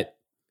 But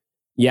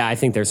yeah, I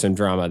think there's some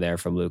drama there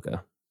from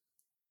Luka.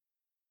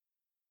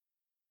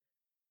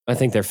 I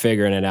think they're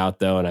figuring it out,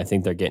 though, and I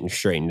think they're getting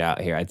straightened out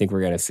here. I think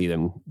we're going to see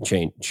them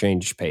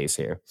change pace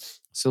here.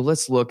 So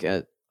let's look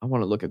at, I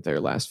want to look at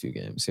their last few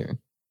games here.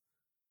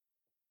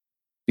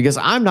 Because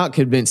I'm not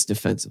convinced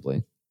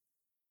defensively.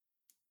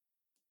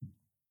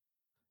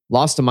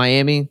 Lost to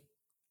Miami,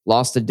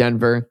 lost to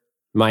Denver.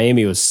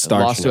 Miami was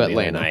starching lost to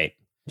Atlanta. Night,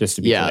 just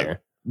to be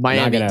clear.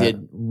 Miami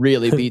did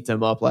really beat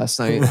them up last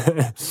night.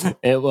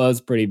 It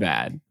was pretty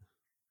bad.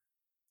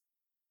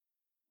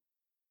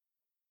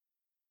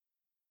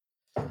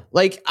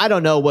 Like, I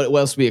don't know what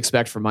else we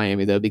expect from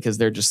Miami, though, because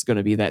they're just going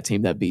to be that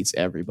team that beats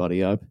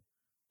everybody up.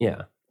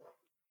 Yeah.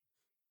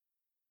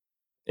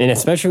 And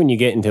especially when you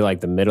get into like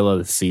the middle of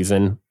the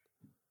season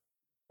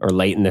or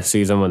late in the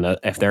season,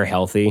 if they're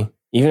healthy,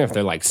 even if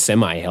they're like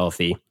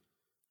semi-healthy,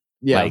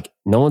 like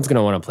no one's going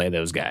to want to play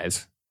those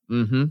guys.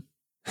 Mm-hmm.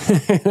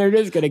 They're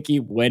just going to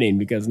keep winning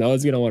because no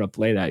one's going to want to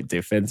play that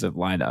defensive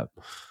lineup.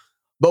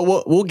 But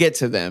we'll get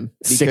to them.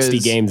 60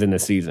 games in the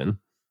season.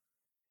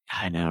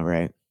 I know,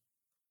 right?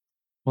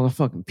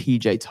 Motherfucking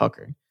PJ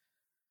Tucker.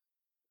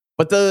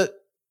 But the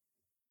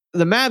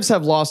Mavs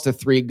have lost to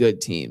 3 good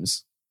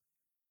teams.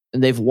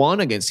 And they've won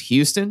against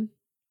Houston,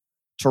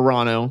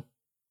 Toronto,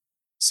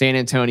 San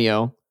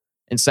Antonio,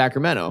 and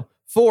Sacramento.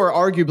 4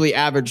 arguably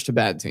average to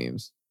bad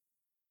teams.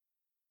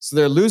 So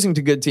they're losing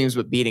to good teams,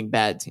 but beating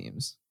bad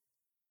teams.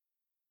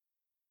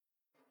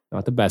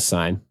 Not the best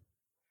sign.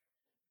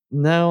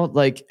 No,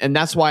 and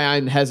that's why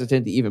I'm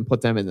hesitant to even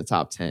put them in the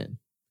top 10.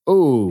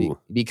 Ooh.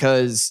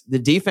 Because the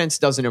defense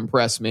doesn't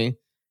impress me.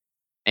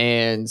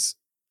 And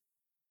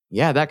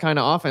yeah, that kind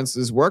of offense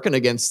is working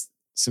against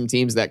some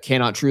teams that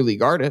cannot truly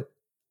guard it.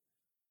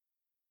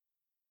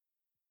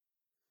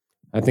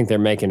 I think they're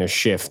making a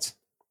shift.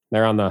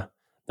 They're on the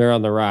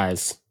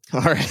rise.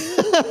 All right.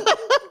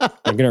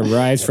 They're going to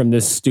rise from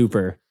this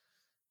stupor.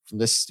 From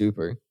this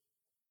stupor.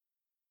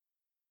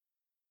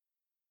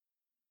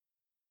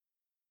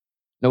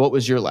 Now, what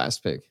was your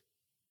last pick?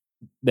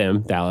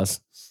 Them,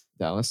 Dallas.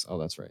 Dallas? Oh,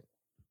 that's right.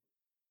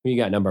 Who you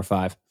got number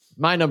 5?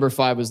 My number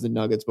 5 was the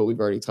Nuggets, but we've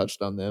already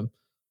touched on them.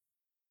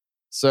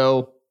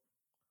 So,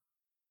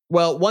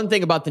 well, one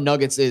thing about the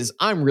Nuggets is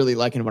I'm really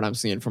liking what I'm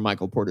seeing from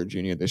Michael Porter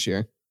Jr. this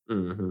year.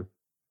 Mm-hmm.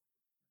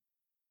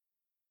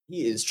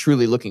 He is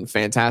truly looking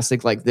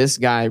fantastic. Like, this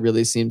guy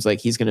really seems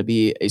like he's going to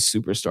be a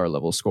superstar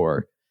level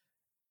scorer.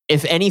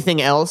 If anything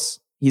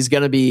else, he's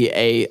going to be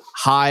a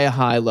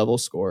high level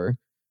scorer.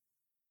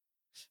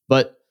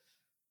 But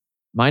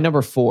my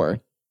number 4,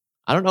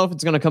 I don't know if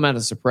it's going to come out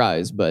as a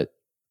surprise, but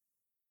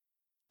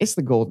it's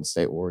the Golden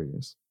State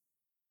Warriors.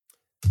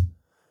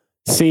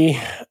 See,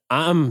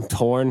 I'm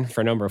torn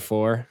for number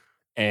 4,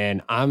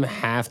 and I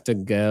have to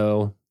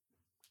go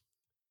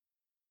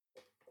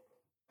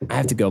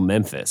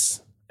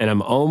Memphis. And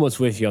I'm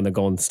almost with you on the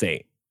Golden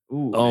State.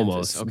 Ooh,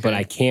 almost. Memphis, okay. But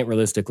I can't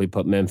realistically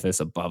put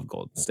Memphis above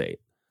Golden State.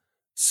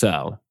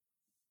 So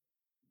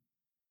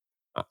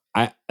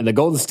the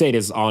Golden State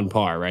is on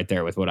par right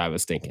there with what I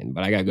was thinking,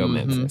 but I got to go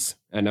Memphis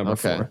at number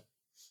 4.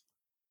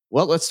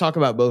 Well, let's talk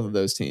about both of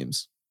those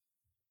teams.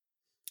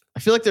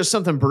 I feel like there's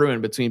something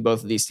brewing between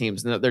both of these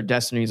teams and that their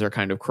destinies are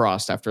kind of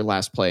crossed after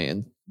last play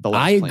and the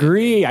last I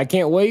agree. I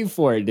can't wait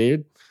for it,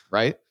 dude.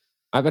 Right?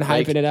 I've been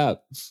hyping it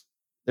up.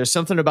 There's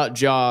something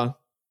about Ja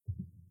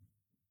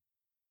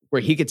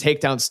where he could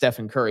take down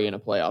Stephen Curry in a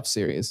playoff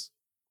series.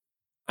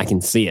 I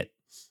can see it.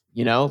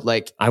 You know,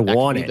 like I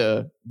want it.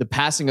 The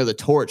passing of the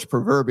torch,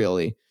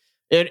 proverbially.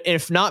 And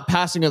if not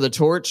passing of the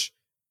torch,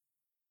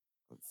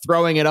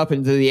 throwing it up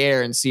into the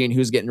air and seeing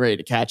who's getting ready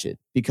to catch it.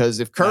 Because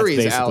if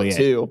Curry's out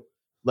too,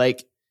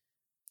 like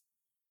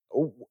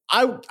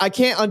I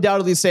can't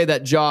undoubtedly say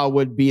that Ja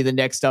would be the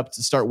next up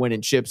to start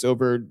winning chips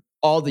over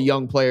all the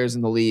young players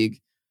in the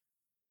league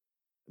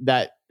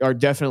that are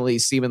definitely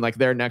seeming like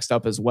they're next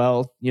up as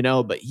well, you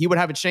know, but he would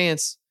have a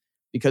chance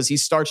because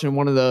he's starting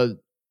one of the,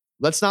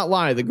 let's not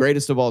lie, the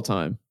greatest of all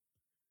time.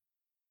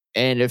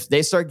 And if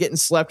they start getting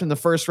slept in the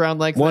first round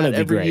like that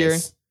every year,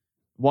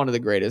 one of the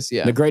greatest,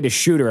 yeah. The greatest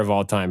shooter of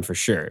all time for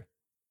sure.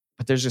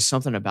 But there's just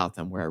something about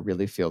them where I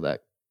really feel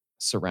that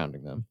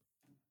surrounding them.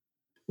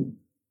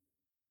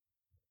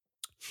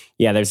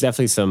 Yeah, there's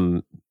definitely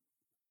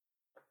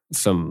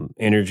some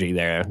energy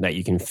there that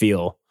you can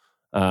feel.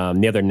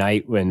 The other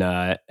night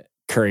when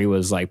Curry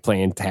was like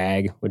playing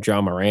tag with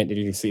John Morant, did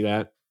you see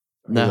that?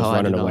 No, he was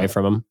running away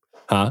from him.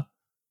 Huh?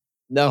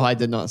 No, I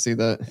did not see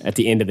that. At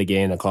the end of the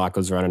game, the clock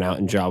was running out,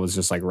 and Ja was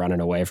just like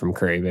running away from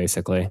Curry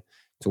basically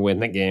to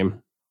win the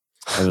game.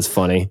 It was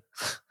funny.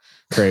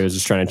 Curry was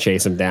just trying to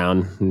chase him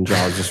down, and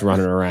Ja was just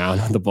running around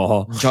with the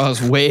ball.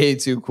 Ja's way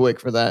too quick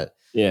for that.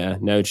 Yeah,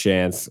 no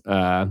chance.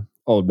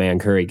 Old man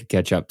Curry could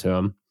catch up to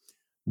him.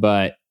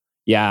 But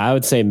yeah, I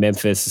would say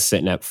Memphis is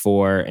sitting at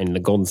 4, and the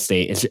Golden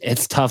State.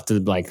 It's tough to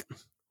like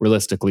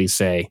realistically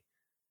say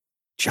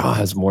Ja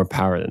has more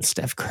power than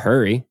Steph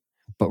Curry.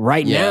 But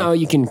right now,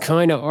 you can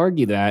kind of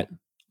argue that.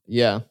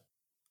 Yeah.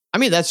 I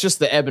mean, that's just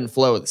the ebb and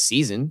flow of the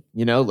season.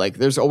 Like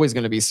there's always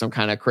going to be some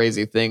kind of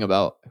crazy thing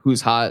about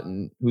who's hot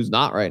and who's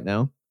not right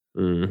now.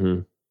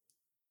 Mm-hmm.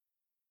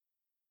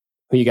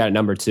 Who you got at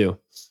number 2?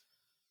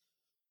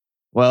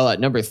 Well, at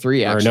number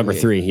 3, actually. Or number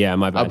 3, yeah,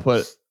 my bad.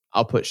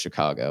 I'll put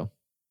Chicago.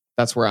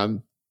 That's where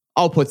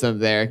I'll put them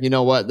there. You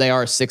know what? They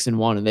are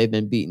 6-1 and they've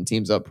been beating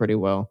teams up pretty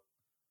well.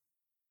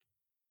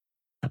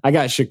 I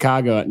got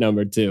Chicago at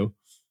number 2.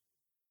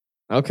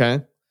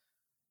 Okay.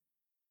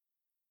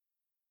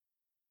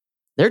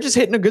 They're just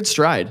hitting a good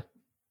stride.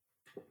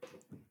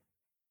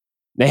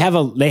 They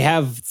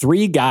have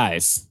 3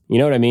 guys. You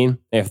know what I mean?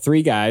 They have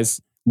 3 guys.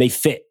 They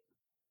fit.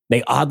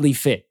 They oddly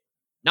fit.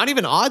 Not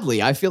even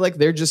oddly. I feel like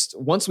they're just,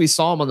 once we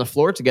saw them on the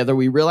floor together,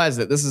 we realized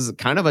that this is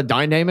kind of a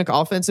dynamic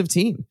offensive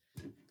team.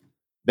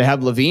 They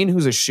have Levine,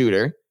 who's a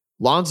shooter.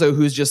 Lonzo,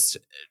 who's just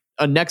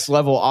a next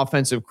level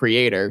offensive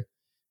creator.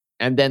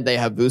 And then they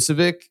have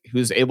Vucevic,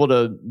 who's able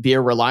to be a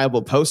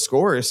reliable post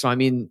scorer. So, I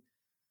mean.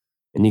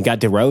 And you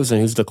got DeRozan,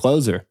 who's the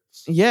closer.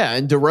 Yeah,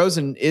 and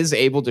DeRozan is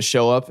able to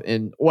show up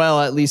in,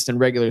 well, at least in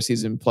regular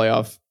season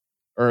playoff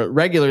or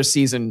regular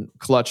season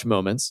clutch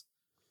moments.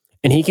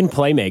 And he can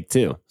play make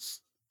too.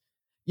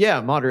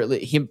 Yeah,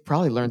 moderately. He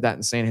probably learned that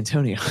in San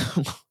Antonio.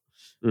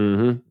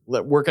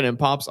 Working in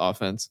Pop's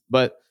offense.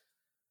 But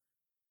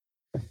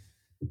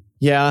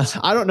yeah,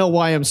 I don't know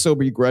why I'm so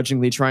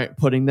begrudgingly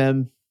putting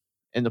them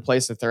in the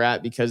place that they're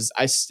at, because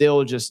I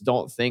still just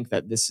don't think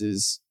that this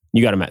is.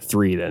 You got them at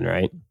 3 then,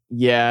 right?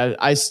 Yeah,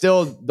 I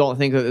still don't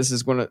think that this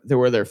is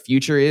where their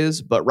future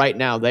is, but right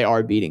now they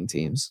are beating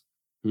teams.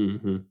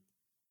 Mm-hmm.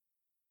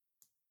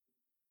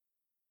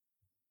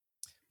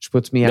 Which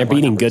puts me at They're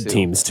beating good 2.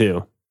 teams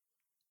too.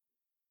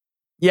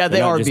 Yeah,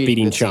 they are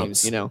beating good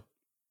chumps. teams,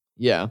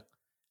 Yeah.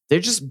 They're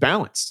just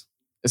balanced.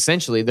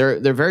 Essentially,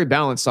 they're very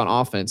balanced on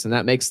offense, and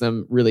that makes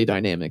them really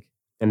dynamic.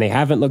 And they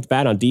haven't looked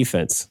bad on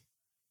defense.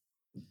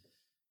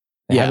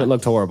 They haven't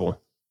looked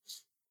horrible.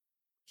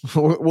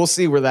 We'll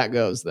see where that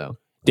goes, though.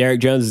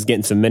 Derrick Jones is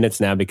getting some minutes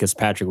now because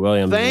Patrick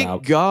Williams is out.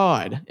 Thank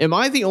God. Am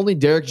I the only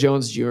Derrick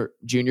Jones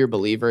Jr.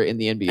 believer in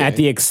the NBA? At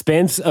the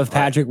expense of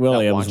Patrick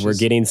Williams, we're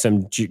getting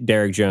some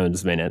Derrick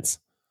Jones minutes.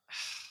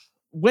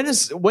 When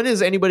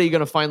is anybody going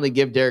to finally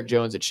give Derrick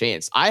Jones a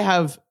chance? I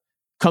have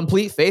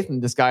complete faith in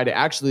this guy to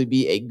actually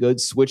be a good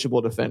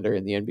switchable defender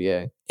in the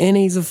NBA. And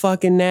he's a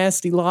fucking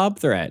nasty lob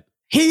threat.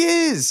 He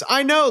is.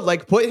 I know.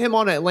 Like, put him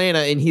on Atlanta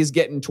and he's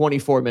getting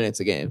 24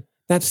 minutes a game.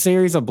 That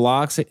series of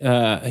blocks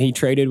he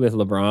traded with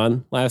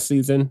LeBron last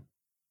season.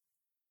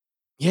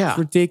 Yeah. It's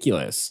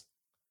ridiculous.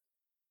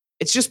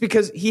 It's just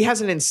because he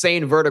has an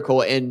insane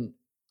vertical and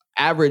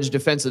average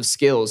defensive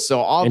skills. So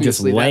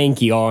obviously. And just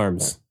lanky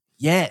arms.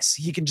 Yes.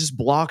 He can just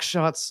block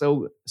shots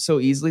so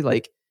easily.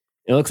 Like,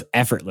 it looks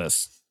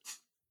effortless.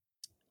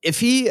 If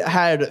he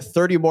had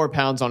 30 more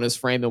pounds on his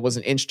frame and was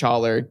an inch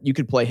taller, you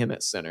could play him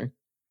at center.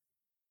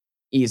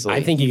 Easily.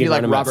 I think you could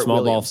run him at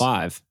small ball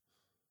 5.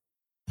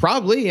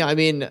 Probably. I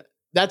mean,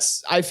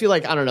 I feel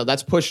like, I don't know,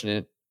 that's pushing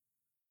it.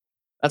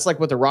 That's like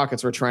what the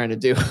Rockets were trying to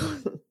do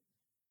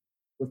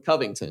with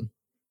Covington.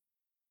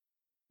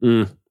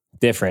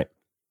 Different.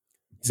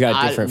 He's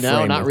got a different frame.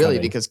 No, not really,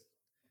 because,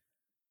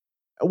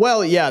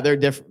 well, yeah,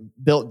 they're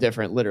built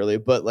different, literally.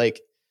 But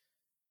like,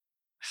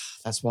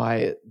 that's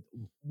why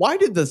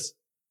did the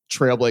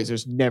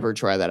Trailblazers never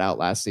try that out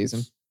last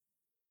season?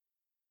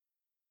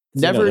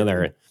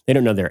 Never. They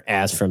don't know their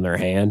ass from their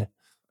hand.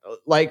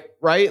 Like,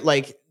 right?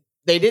 Like,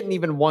 they didn't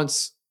even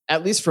once,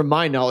 at least from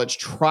my knowledge,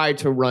 try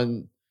to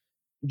run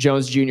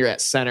Jones Jr.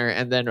 at center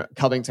and then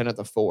Covington at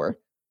the 4.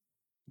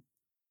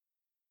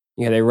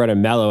 Yeah, they run a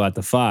Melo at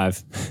the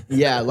 5.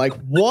 Yeah, like,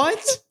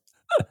 what?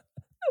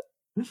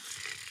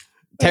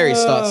 Terry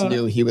Stotts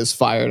knew he was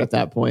fired at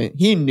that point.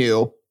 He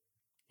knew.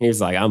 He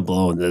was like, I'm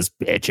blowing this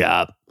bitch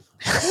up.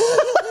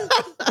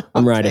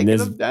 I'm riding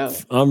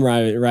this. I'm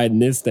riding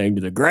this thing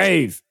to the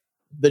grave.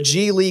 The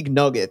G League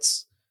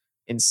Nuggets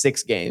in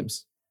 6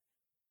 games.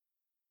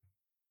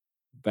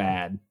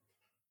 Bad.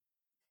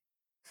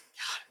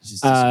 God,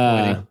 just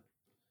disappointing.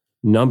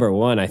 Number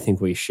 1, I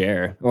think we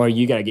share. Or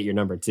you got to get your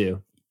number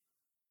 2.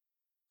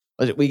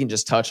 We can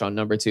just touch on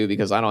number 2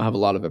 because I don't have a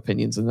lot of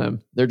opinions in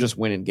them. They're just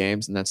winning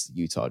games, and that's the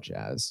Utah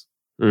Jazz.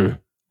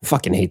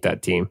 Fucking hate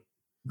that team.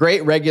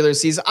 Great regular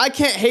season. I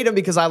can't hate them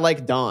because I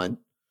like Don.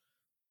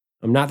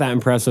 I'm not that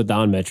impressed with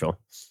Don Mitchell.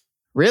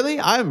 Really?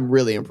 I'm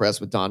really impressed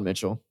with Don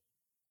Mitchell.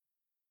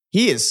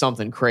 He is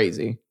something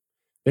crazy.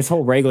 This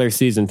whole regular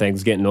season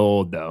thing's getting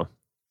old, though.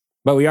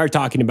 But we are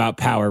talking about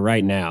power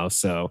right now,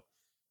 so.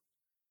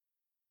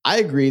 I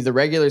agree. The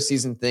regular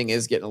season thing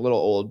is getting a little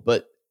old,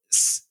 but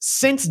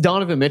since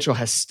Donovan Mitchell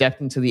has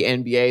stepped into the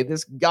NBA,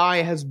 this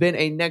guy has been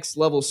a next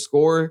level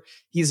scorer.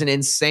 He's an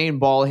insane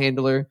ball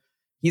handler.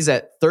 He's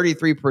at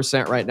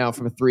 33% right now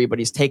from 3, but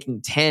he's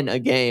taking 10 a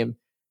game.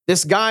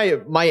 This guy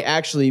might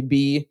actually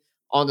be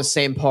on the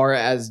same par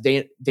as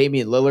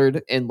Damian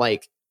Lillard in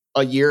like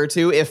a year or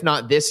two, if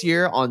not this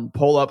year, on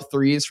pull-up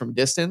threes from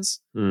distance.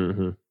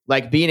 Mm-hmm.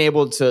 Like being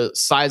able to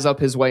size up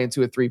his way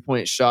into a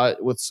 3-point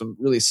shot with some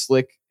really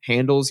slick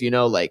handles,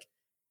 like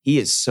he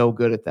is so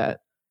good at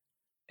that.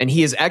 And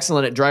he is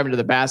excellent at driving to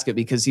the basket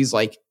because he's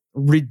like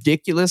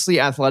ridiculously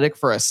athletic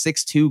for a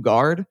 6'2"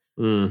 guard.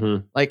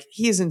 Mm-hmm. Like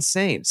he is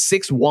insane.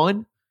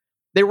 6'1".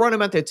 They run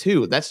him at the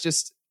 2. That's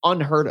just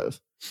unheard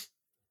of.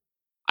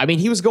 I mean,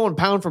 he was going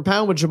pound for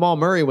pound with Jamal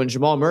Murray when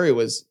Jamal Murray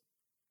was,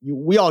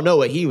 we all know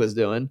what he was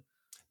doing.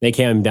 They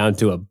came down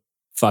to a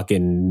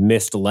fucking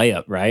missed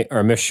layup, right? Or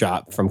a missed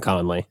shot from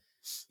Conley.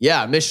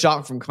 Yeah, missed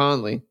shot from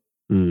Conley.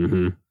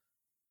 Mm-hmm.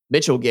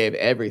 Mitchell gave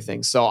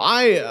everything. So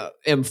I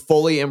am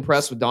fully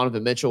impressed with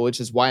Donovan Mitchell, which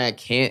is why I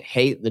can't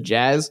hate the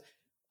Jazz.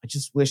 I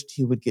just wished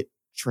he would get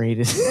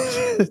traded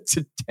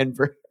to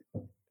Denver.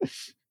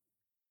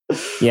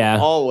 Yeah.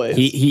 Always.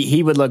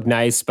 He would look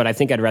nice, but I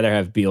think I'd rather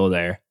have Beal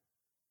there.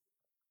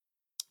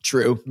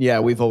 True. Yeah,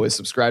 we've always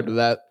subscribed to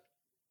that.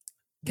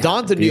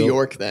 Don to New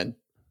York, then.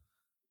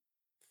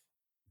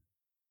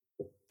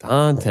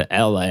 Don to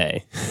LA.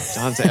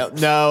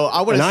 No,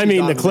 I would. And I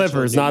mean the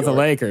Clippers, not the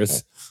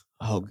Lakers.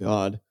 Oh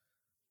God.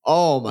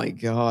 Oh my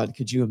God.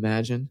 Could you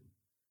imagine?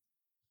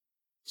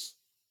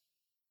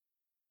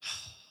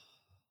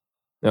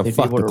 No,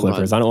 fuck the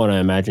Clippers. I don't want to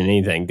imagine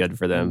anything good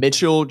for them.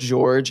 Mitchell,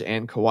 George,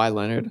 and Kawhi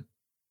Leonard.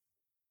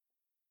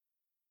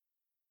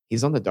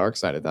 He's on the dark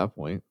side at that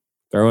point.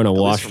 Throw in a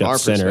washed up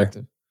center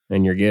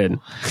and you're good. You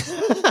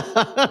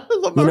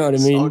know what I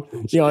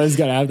mean? You always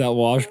got to have that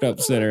washed up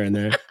center in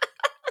there.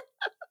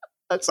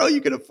 That's all you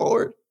can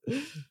afford.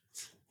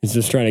 He's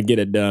just trying to get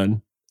it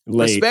done.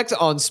 Late. Respect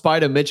on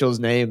Spider Mitchell's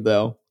name,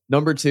 though.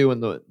 Number two in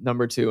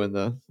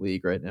the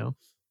league right now.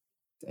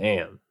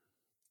 Damn.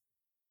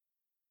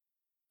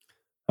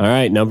 All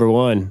right, number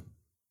 1.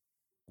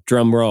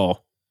 Drum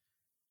roll.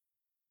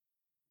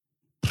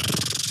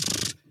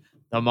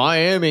 The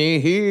Miami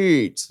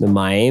Heat. The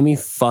Miami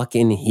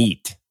fucking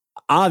Heat.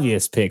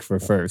 Obvious pick for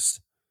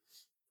first.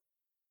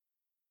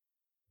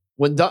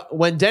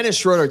 When Dennis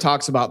Schroeder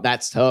talks about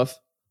that's tough,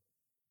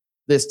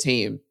 this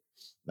team,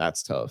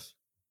 that's tough.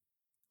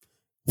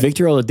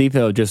 Victor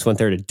Oladipo just went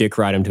there to dick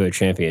ride him to a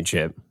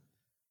championship.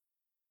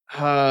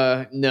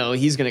 No,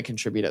 he's going to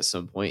contribute at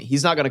some point.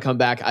 He's not going to come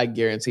back, I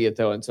guarantee it,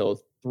 though, until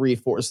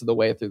 3/4 of the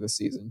way through the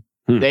season.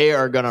 They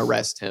are going to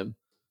rest him.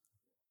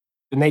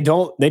 And they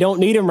don't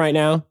need him right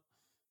now.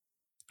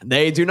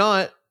 They do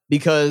not,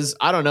 because,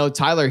 I don't know,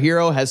 Tyler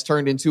Hero has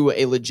turned into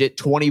a legit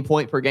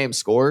 20-point per game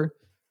scorer.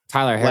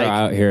 Tyler Hero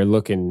out here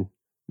looking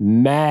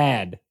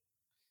mad.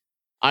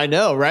 I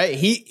know, right?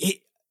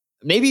 He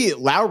maybe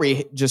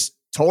Lowry just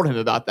told him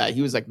about that.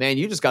 He was like, man,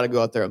 you just got to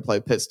go out there and play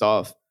pissed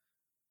off.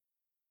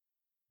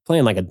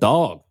 Playing like a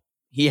dog.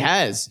 He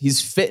has. He's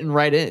fitting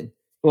right in.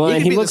 Well,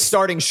 he could be the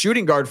starting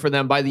shooting guard for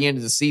them by the end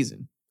of the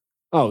season.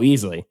 Oh,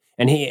 easily.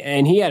 And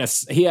he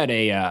had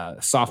a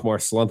sophomore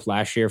slump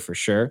last year for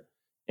sure.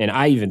 And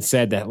I even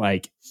said that,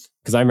 like,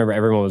 because I remember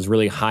everyone was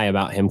really high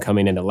about him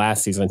coming into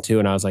last season too.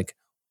 And I was like,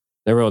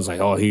 everyone's like,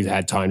 oh, he's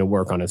had time to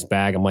work on his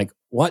bag. I'm like,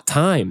 what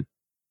time?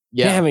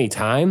 Yeah. He didn't have any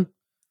time.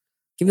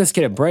 Give this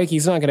kid a break.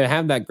 He's not going to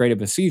have that great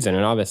of a season.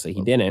 And obviously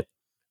he didn't.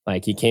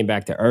 Like, he came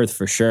back to earth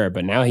for sure.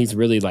 But now he's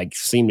really like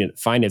seemed to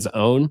find his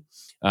own.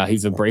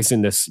 He's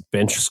embracing this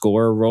bench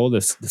scorer role,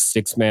 this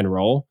 6-man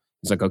role.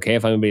 He's like, okay,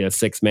 if I'm going to be a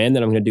 6-man,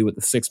 then I'm going to do what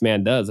the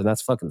 6-man does. And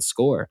that's fucking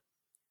score.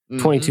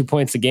 22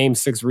 points a game,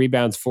 6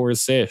 rebounds, 4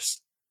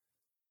 assists.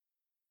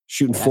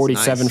 Shooting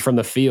 47 from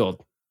the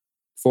field.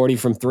 40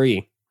 from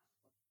 3.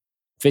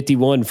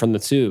 51 from the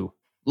 2.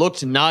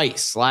 Looked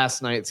nice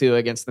last night, too,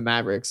 against the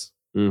Mavericks.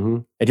 Mm-hmm.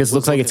 It just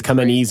looks like it's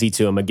coming easy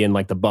to him again,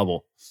 like the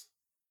bubble.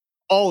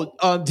 Oh,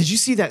 did you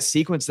see that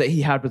sequence that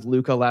he had with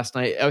Luka last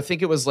night? I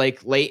think it was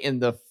like late in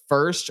the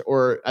first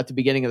or at the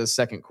beginning of the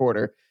second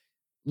quarter.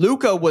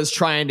 Luka was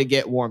trying to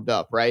get warmed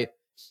up, right?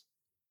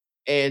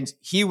 And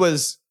he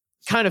was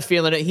kind of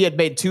feeling it. He had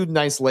made 2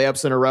 nice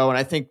layups in a row, and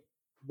I think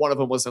one of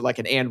them was like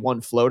an and one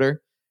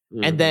floater.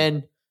 Mm-hmm. And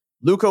then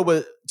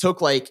Luka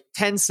took like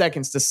 10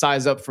 seconds to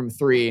size up from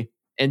 3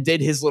 and did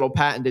his little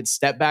patented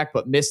step back,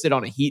 but missed it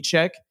on a heat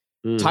check.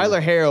 Mm.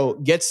 Tyler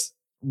Hero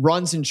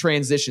runs in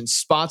transition,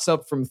 spots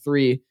up from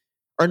 3.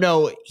 Or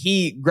no,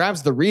 he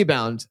grabs the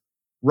rebound,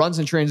 runs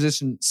in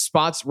transition,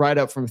 spots right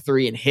up from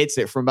 3 and hits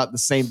it from about the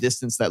same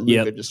distance that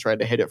Luka just tried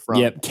to hit it from.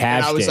 Yep,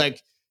 and I was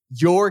like,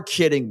 you're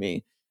kidding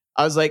me.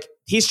 I was like,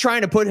 he's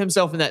trying to put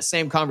himself in that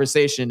same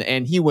conversation,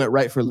 and he went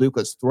right for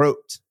Luka's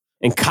throat.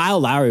 And Kyle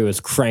Lowry was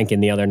cranking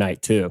the other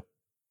night too.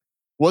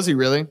 Was he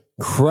really?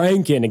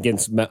 Cranking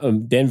against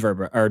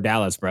Denver or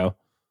Dallas, bro.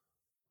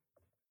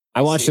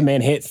 I watched the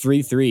man hit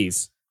 3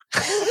 threes.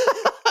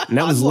 And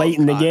that was late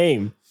in the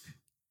game.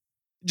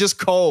 Just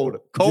cold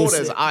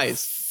as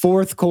ice.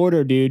 Fourth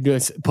quarter, dude,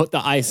 just put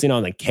the icing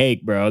on the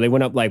cake, bro. They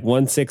went up like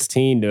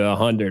 116 to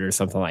 100 or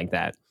something like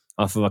that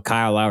off of a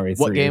Kyle Lowry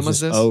 3. What game was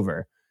this?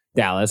 Over.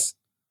 Dallas.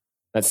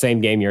 That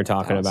same game you're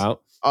talking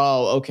about.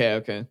 Oh,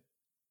 okay.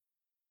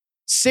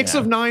 6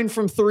 of 9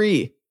 from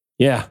 3.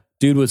 Yeah,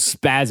 dude was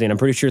spazzing. I'm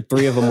pretty sure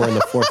 3 of them were in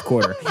the fourth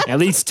quarter. At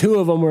least 2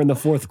 of them were in the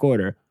fourth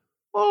quarter.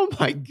 Oh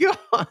my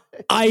God.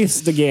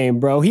 Iced the game,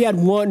 bro. He had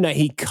one that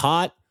he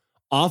caught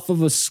off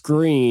of a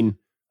screen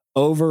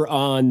over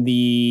on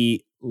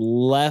the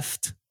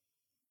left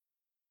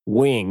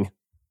wing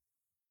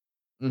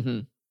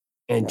and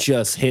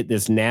just hit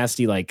this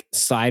nasty, like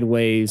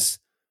sideways,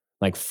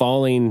 like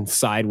falling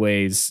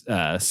sideways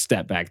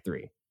step back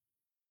three.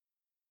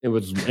 It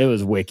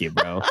was wicked,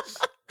 bro.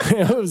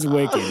 It was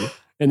wicked.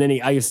 And then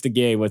he iced the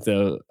game with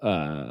the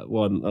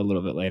one a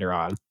little bit later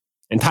on.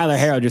 And Tyler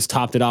Harrow just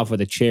topped it off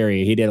with a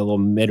cherry. He did a little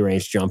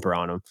mid-range jumper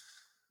on him.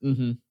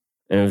 And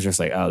it was just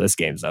like, oh, this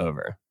game's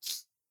over.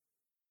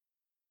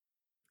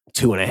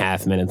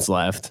 2.5 minutes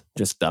left.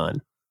 Just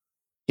done.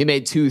 He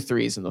made 2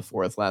 threes in the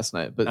fourth last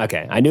night. But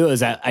okay. I knew it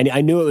was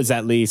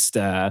at least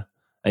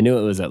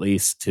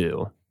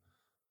 2.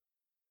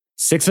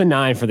 6 of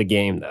 9 for the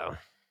game, though.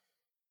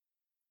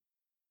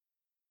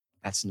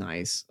 That's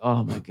nice.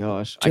 Oh my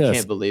gosh. Just I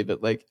can't believe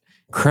it. Like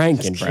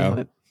cranking,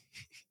 bro.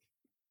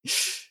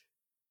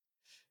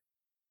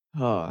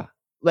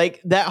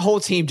 Like that whole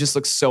team just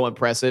looks so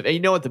impressive. And you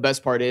know what the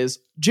best part is?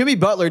 Jimmy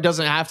Butler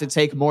doesn't have to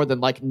take more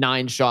than like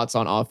 9 shots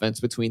on offense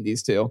between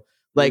these two.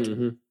 Like,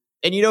 and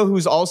you know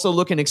who's also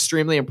looking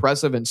extremely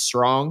impressive and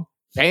strong?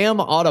 Bam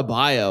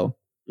Adebayo.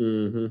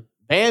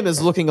 Bam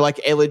is looking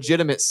like a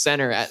legitimate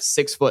center at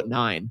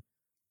 6'9".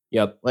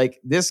 Yep. Like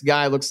this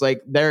guy looks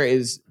like there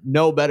is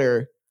no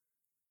better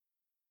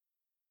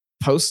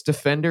post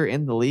defender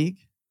in the league.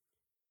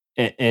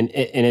 And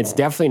it's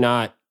definitely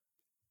not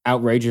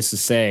outrageous to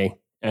say,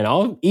 and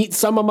I'll eat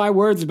some of my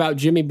words about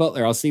Jimmy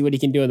Butler. I'll see what he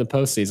can do in the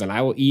postseason.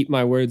 I will eat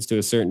my words to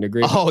a certain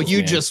degree. Oh,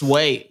 you just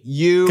wait.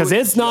 Because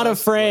it's not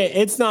afraid.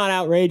 It's not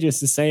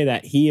outrageous to say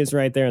that he is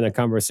right there in the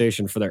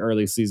conversation for the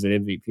early season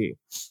MVP.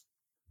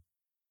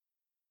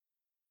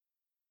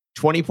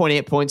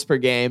 20.8 points per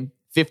game,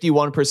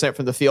 51%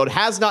 from the field.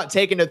 Has not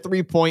taken a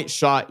 3-point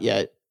shot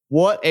yet.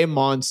 What a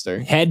monster.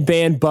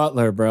 Headband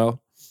Butler, bro.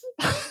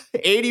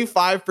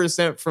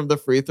 85% from the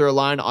free throw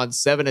line on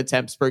 7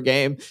 attempts per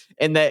game.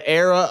 In the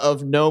era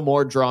of no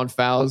more drawn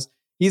fouls,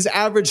 he's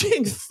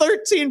averaging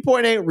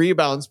 13.8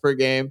 rebounds per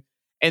game.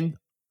 And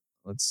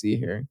let's see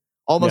here.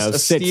 Almost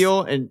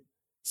steal and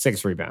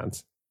 6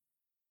 rebounds.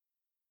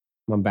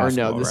 On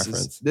basketball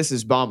reference. This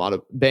is Bam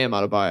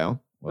Adebayo.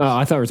 Oh,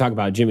 I thought we were talking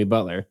about Jimmy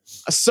Butler.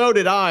 So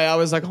did I. I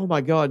was like, oh my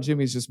God,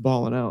 Jimmy's just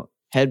balling out.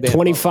 Headband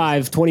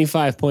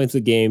 25 points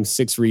a game,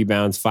 6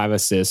 rebounds, 5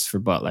 assists for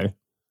Butler.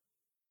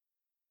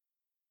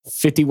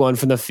 51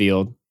 from the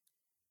field,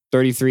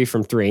 33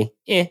 from 3.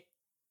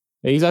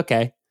 He's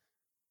okay.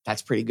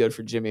 That's pretty good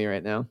for Jimmy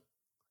right now.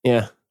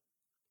 Yeah.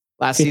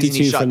 Last season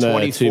he shot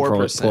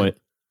 24%.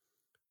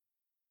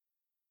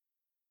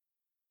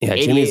 Yeah,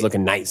 Jimmy's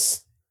looking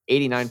nice.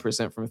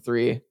 89% from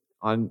 3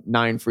 on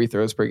 9 free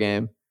throws per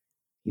game.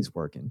 He's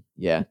working.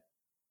 Yeah.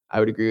 I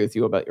would agree with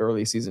you about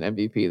early season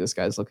MVP. This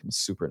guy's looking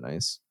super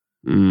nice.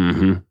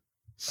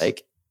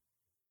 Like,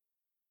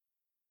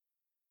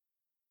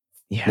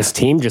 yeah. This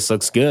team just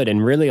looks good.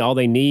 And really all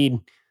they need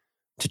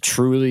to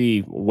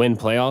truly win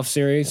playoff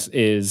series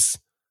is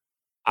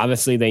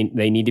obviously they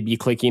need to be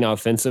clicking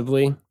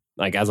offensively,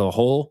 like as a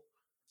whole.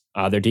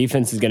 Their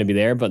defense is going to be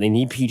there, but they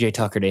need PJ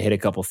Tucker to hit a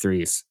couple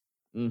threes.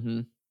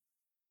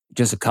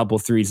 Just a couple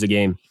threes a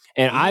game.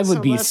 And I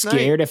would be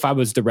scared if I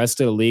was the rest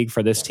of the league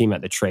for this team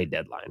at the trade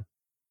deadline.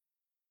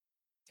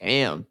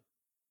 Damn.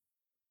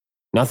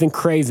 Nothing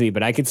crazy,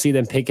 but I could see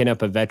them picking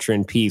up a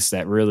veteran piece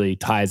that really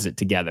ties it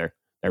together.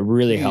 That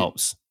really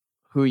helps.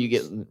 Who are you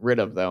getting rid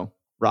of, though?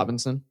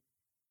 Robinson?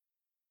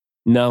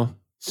 No.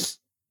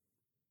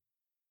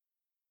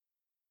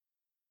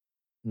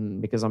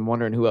 Because I'm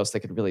wondering who else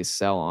they could really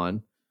sell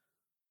on.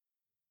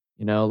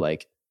 You know,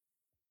 like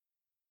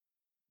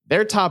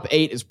their top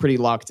 8 is pretty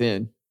locked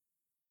in.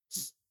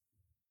 Let's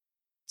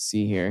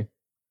see here.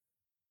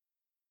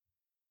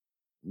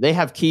 They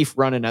have Keefe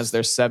running as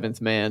their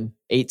 7th man,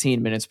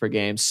 18 minutes per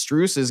game.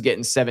 Strus is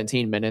getting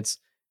 17 minutes.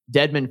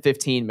 Dedmon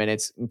 15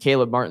 minutes. And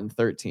Caleb Martin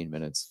 13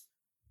 minutes.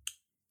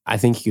 I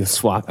think you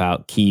swap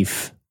out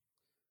Keefe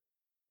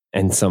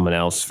and someone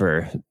else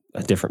for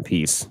a different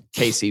piece.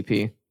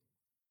 KCP.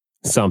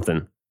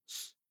 Something.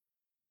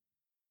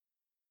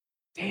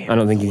 Damn, I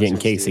don't think you're getting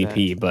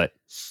KCP, but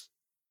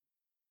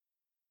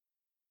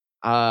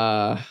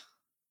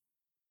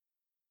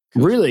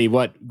really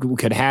what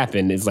could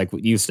happen is like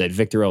what you said,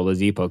 Victor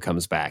Oladipo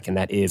comes back, and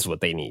that is what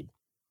they need.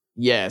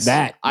 Yes.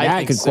 That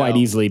could quite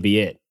easily be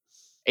it.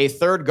 A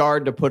third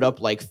guard to put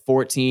up like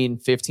 14,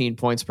 15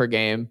 points per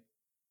game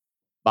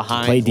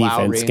behind play defense,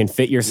 Lowry. Can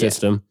fit your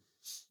system.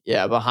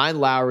 Yeah, behind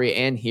Lowry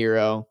and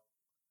Hero.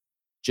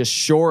 Just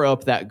shore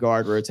up that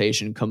guard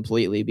rotation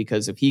completely,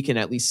 because if he can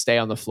at least stay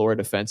on the floor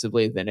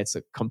defensively, then it's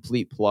a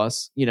complete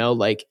plus. You know,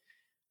 like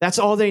that's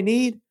all they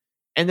need.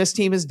 And this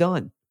team is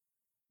done.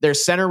 Their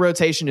center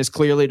rotation is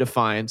clearly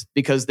defined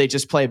because they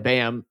just play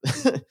Bam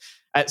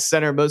at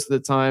center most of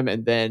the time.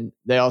 And then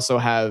they also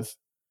have,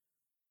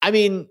 I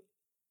mean,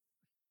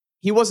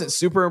 he wasn't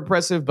super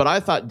impressive, but I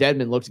thought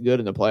Dedmon looked good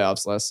in the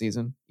playoffs last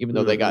season, even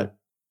though they got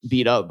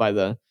beat up by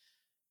the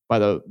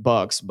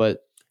Bucks.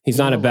 But he's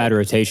not a bad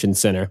rotation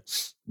center.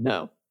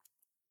 No.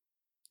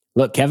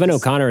 Look, Kevin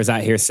O'Connor is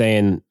out here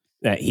saying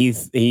that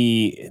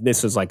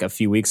this was like a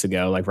few weeks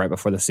ago, like right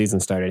before the season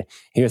started.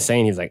 He was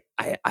saying, he's like,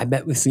 I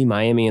bet we see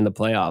Miami in the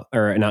playoff,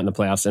 or not in the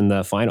playoffs, in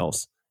the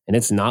finals. And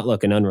it's not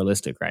looking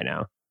unrealistic right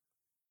now.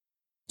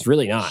 It's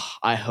really not.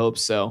 I hope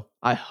so.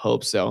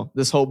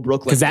 This whole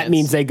Brooklyn. Because that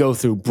means they go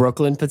through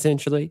Brooklyn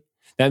potentially.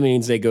 That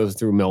means they go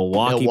through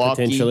Milwaukee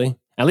potentially.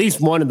 At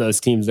least one of those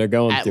teams they're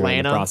going through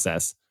in the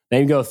process.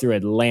 They go through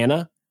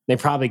Atlanta. They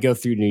probably go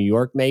through New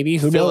York, maybe.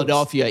 Who knows?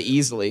 Philadelphia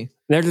easily.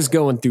 They're just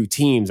going through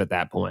teams at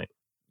that point.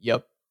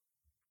 Yep.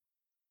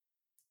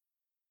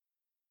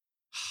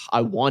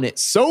 I want it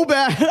so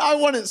bad.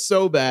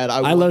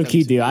 I low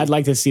key do. I'd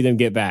like to see them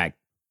get back.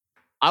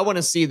 I want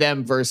to see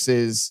them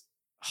versus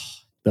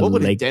the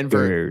Lakers.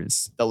 Denver?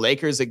 The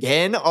Lakers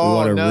again? Oh,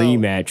 we want a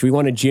rematch. We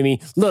want a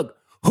Jimmy. Look,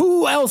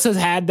 who else has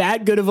had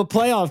that good of a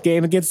playoff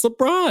game against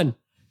LeBron?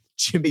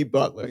 Jimmy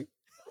Butler.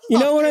 You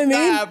know what I mean?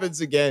 That happens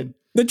again.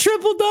 The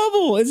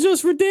triple-double. It's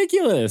just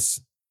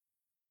ridiculous.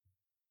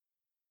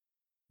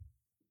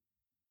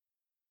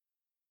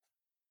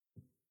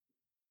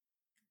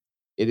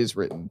 It is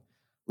written.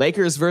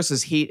 Lakers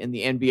versus Heat in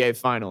the NBA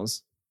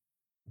Finals.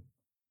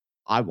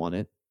 I want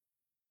it.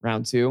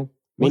 Round 2.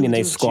 Meaning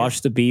they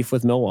squashed the beef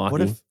with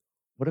Milwaukee.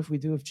 What if we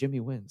do if Jimmy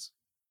wins?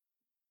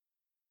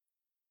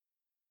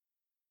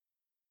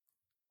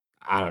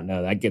 I don't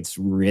know. That gets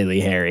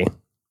really hairy.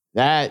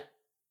 That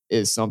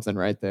is something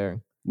right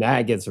there.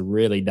 That gets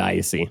really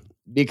dicey.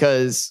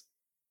 Because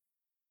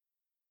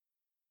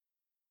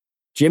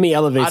Jimmy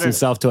elevates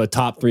himself to a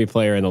top 3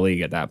 player in the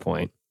league at that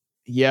point.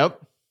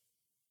 Yep.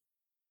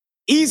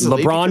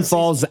 Easily. LeBron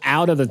falls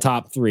out of the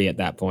top 3 at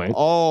that point.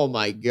 Oh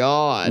my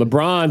God.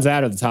 LeBron's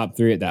out of the top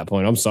 3 at that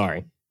point. I'm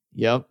sorry.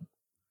 Yep.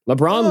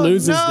 LeBron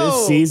loses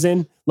this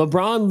season.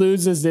 LeBron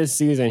loses this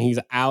season. He's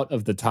out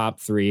of the top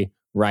 3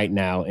 right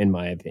now, in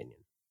my opinion.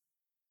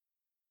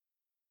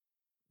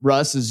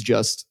 Russ is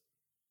just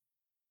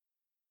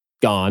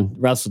gone.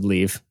 Russ would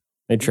leave.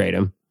 They'd trade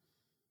him.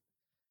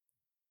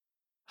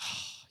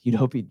 You'd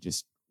hope he'd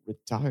just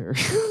retire.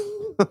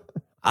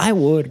 I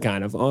would,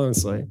 kind of,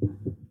 honestly.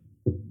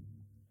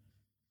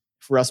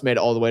 If Russ made it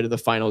all the way to the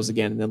finals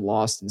again and then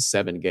lost in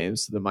 7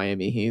 games to the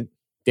Miami Heat.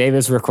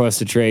 Davis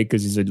requests a trade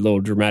because he's a little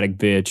dramatic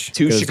bitch.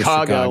 To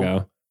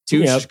Chicago.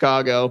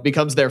 Chicago.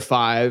 Becomes their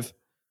 5.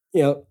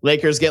 Yep.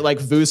 Lakers get like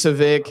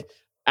Vucevic,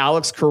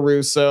 Alex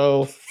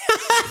Caruso.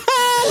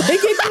 They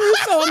get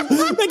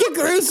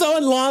Caruso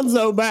and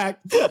Lonzo back.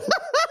 For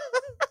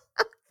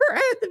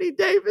Anthony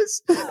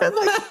Davis. And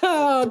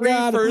like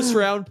 3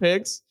 first-round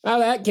picks. How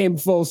that came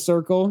full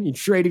circle. You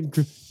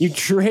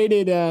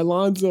traded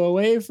Lonzo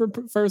away for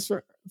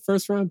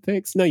first-round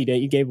picks. No, you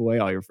didn't. You gave away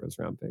all your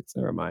first-round picks.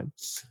 Never mind.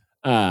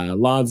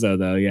 Lonzo,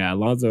 though. Yeah,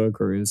 Lonzo and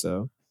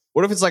Caruso.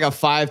 What if it's like a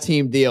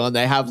 5-team deal and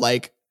they have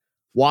like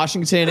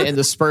Washington and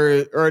the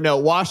Spurs, or no,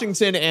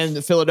 Washington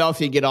and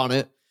Philadelphia get on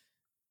it.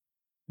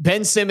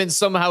 Ben Simmons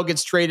somehow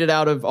gets traded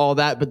out of all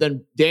that, but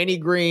then Danny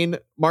Green,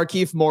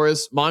 Markieff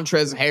Morris,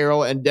 Montrezl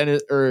Harrell, and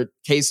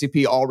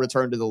KCP all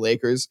return to the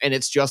Lakers, and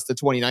it's just the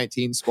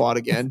 2019 squad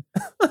again.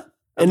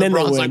 And then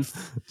they win.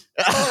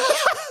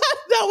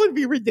 That would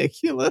be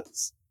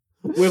ridiculous.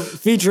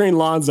 Featuring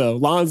Lonzo.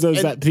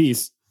 Lonzo's that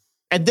piece.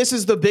 And this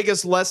is the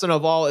biggest lesson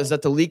of all, is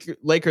that the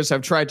Lakers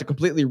have tried to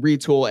completely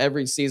retool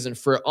every season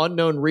for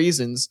unknown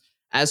reasons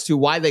as to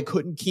why they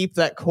couldn't keep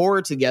that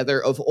core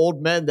together of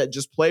old men that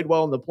just played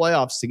well in the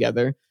playoffs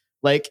together.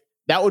 Like,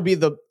 that would be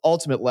the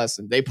ultimate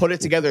lesson. They put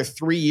it together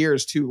 3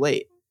 years too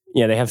late.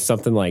 Yeah, they have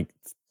something like,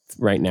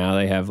 right now,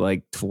 they have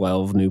like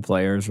 12 new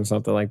players or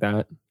something like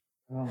that.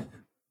 Oh.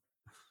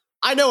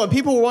 I know, and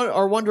people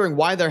are wondering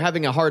why they're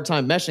having a hard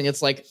time meshing.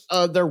 It's like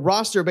their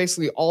roster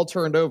basically all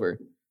turned over.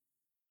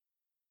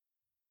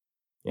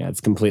 Yeah,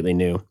 it's completely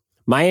new.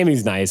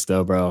 Miami's nice,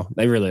 though, bro.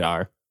 They really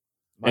are.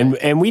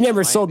 And we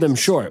never sold them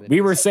short. We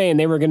were saying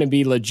they were going to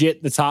be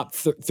legit the top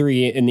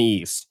 3 in the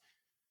East.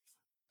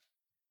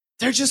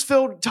 They're just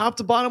filled top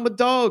to bottom with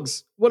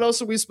dogs. What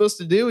else are we supposed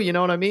to do? You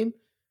know what I mean?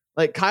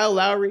 Like Kyle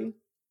Lowry,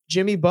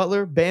 Jimmy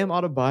Butler, Bam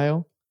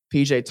Adebayo,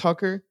 PJ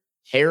Tucker,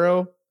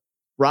 Harrow,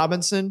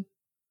 Robinson.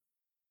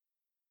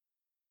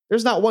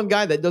 There's not one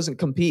guy that doesn't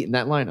compete in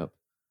that lineup.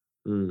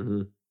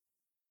 Mm-hmm.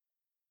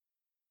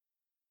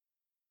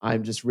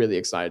 I'm just really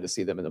excited to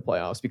see them in the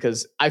playoffs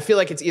because I feel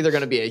like it's either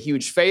going to be a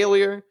huge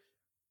failure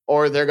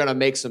or they're going to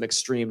make some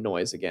extreme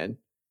noise again.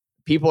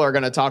 People are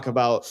going to talk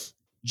about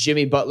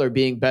Jimmy Butler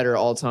being better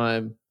all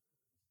time.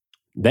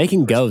 They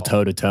can go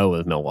toe-to-toe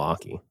with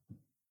Milwaukee.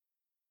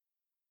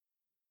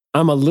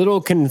 I'm a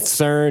little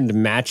concerned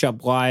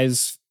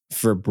matchup-wise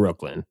for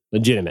Brooklyn,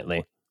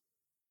 legitimately.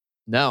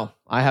 No,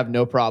 I have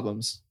no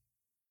problems.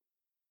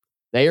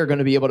 They are going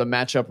to be able to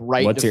match up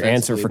right. What's your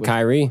answer for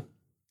Kyrie?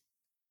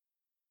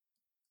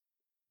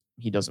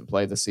 He doesn't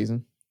play this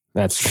season.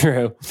 That's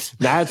true.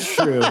 That's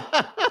true.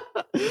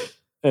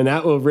 And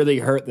that will really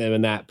hurt them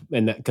in that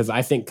because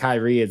I think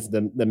Kyrie is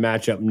the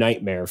matchup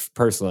nightmare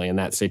personally in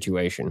that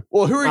situation.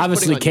 Well, who are you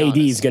obviously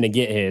KD is going to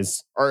get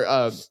his. Or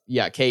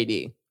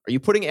KD. Are you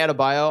putting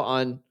Adebayo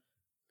on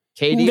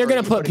KD, they're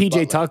going to put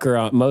PJ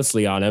Tucker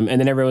mostly on him, and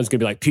then everyone's going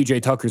to be like,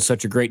 PJ Tucker's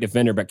such a great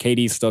defender, but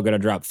KD's still going to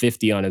drop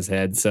 50 on his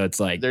head. So it's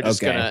like, they're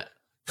just okay.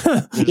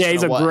 yeah,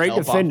 he's a great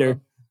defender.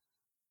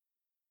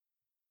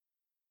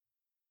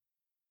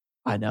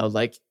 I know,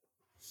 like,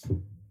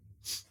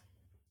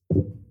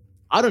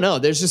 I don't know.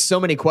 There's just so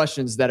many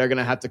questions that are going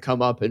to have to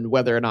come up, and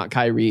whether or not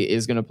Kyrie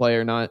is going to play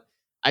or not.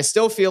 I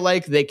still feel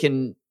like they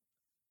can.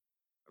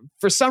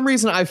 For some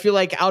reason, I feel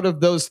like out of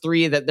those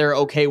three that they're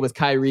okay with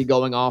Kyrie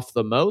going off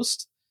the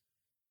most.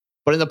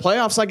 But in the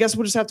playoffs, I guess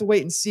we'll just have to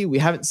wait and see. We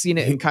haven't seen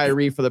it in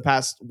Kyrie for the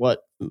past,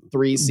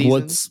 3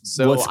 seasons?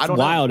 What's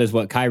wild is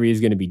what Kyrie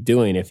is going to be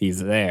doing if he's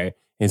there.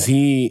 Is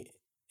he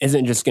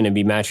isn't just going to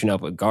be matching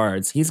up with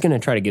guards. He's going to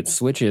try to get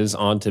switches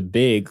onto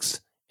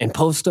bigs and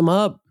post them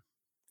up.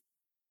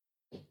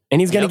 And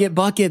he's going to get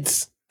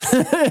buckets.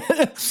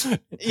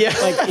 Yeah.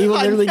 Like, he will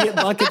literally get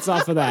buckets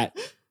off of that.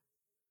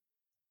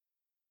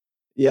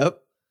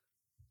 Yep.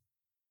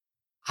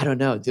 I don't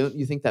know. Don't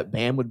you think that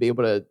Bam would be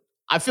able to?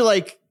 I feel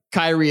like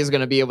Kyrie is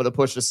going to be able to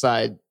push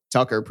aside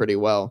Tucker pretty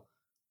well.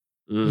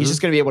 Mm-hmm. He's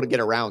just going to be able to get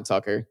around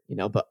Tucker,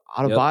 but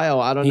Adebayo,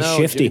 I don't know.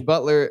 Shifty. Jimmy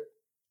Butler,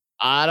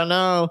 I don't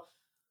know.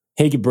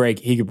 He could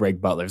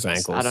break Butler's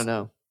ankles. I don't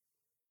know.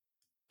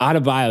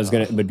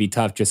 Adebayo would be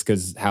tough just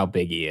because how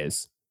big he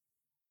is.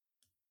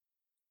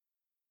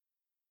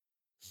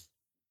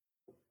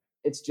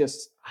 It's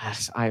just,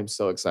 I am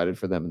so excited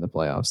for them in the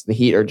playoffs. The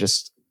Heat are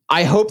just,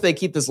 I hope they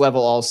keep this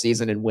level all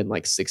season and win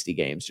like 60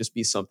 games. Just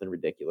be something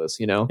ridiculous,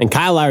 And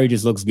Kyle Lowry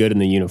just looks good in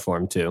the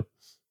uniform too.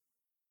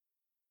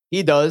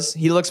 He does.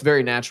 He looks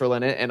very natural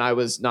in it, and I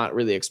was not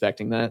really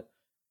expecting that.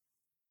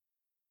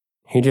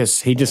 He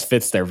just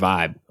fits their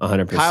vibe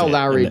 100%. Kyle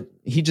Lowry,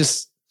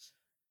 he's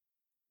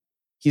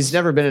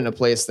never been in a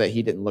place that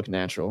he didn't look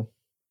natural.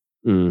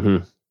 Mm-hmm.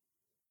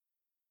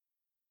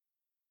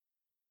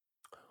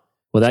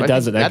 Well, that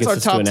does it. That gets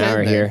us to an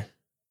hour here.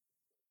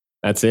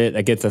 That's it.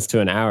 That gets us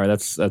to an hour.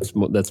 That's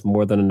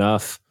more than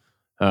enough.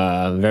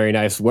 Very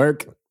nice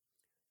work.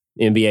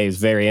 The NBA is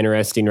very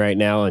interesting right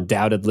now.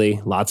 Undoubtedly,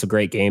 lots of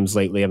great games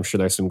lately. I'm sure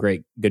there's some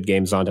good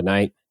games on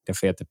tonight.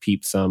 Definitely have to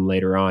peep some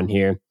later on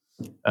here.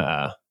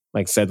 Like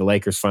I said, the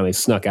Lakers finally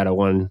snuck out of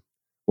one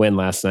win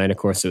last night. Of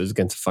course, it was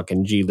against a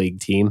fucking G League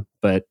team,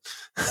 but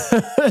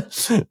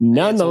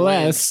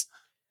nonetheless,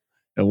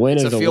 a win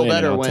is a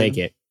win. I'll take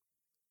it.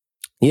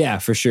 Yeah,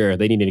 for sure.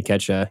 They needed to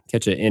catch a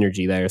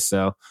energy there.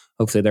 So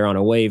hopefully they're on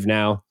a wave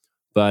now.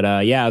 But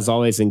as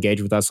always,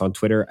 engage with us on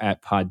Twitter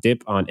at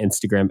PodDip, on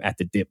Instagram at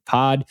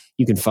TheDipPod.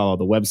 You can follow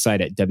the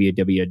website at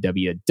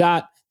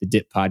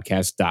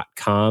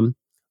www.thedippodcast.com.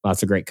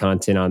 Lots of great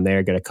content on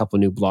there. Got a couple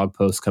new blog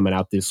posts coming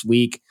out this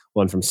week.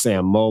 One from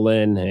Sam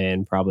Mullen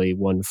and probably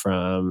one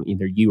from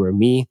either you or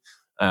me.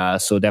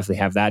 So definitely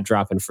have that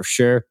dropping for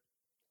sure.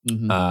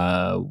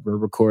 Mm-hmm. We're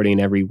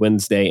recording every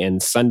Wednesday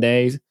and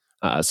Sunday.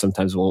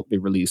 Sometimes it won't be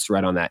released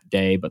right on that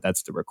day, but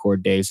that's the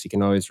record day. So you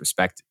can always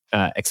expect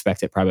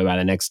it probably by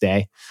the next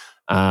day.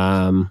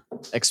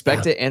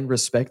 Expect it and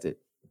respect it.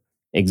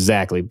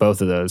 Exactly.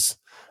 Both of those.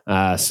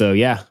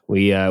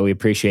 We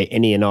appreciate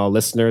any and all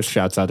listeners.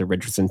 Shouts out to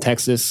Richardson,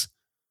 Texas.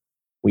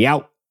 We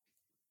out.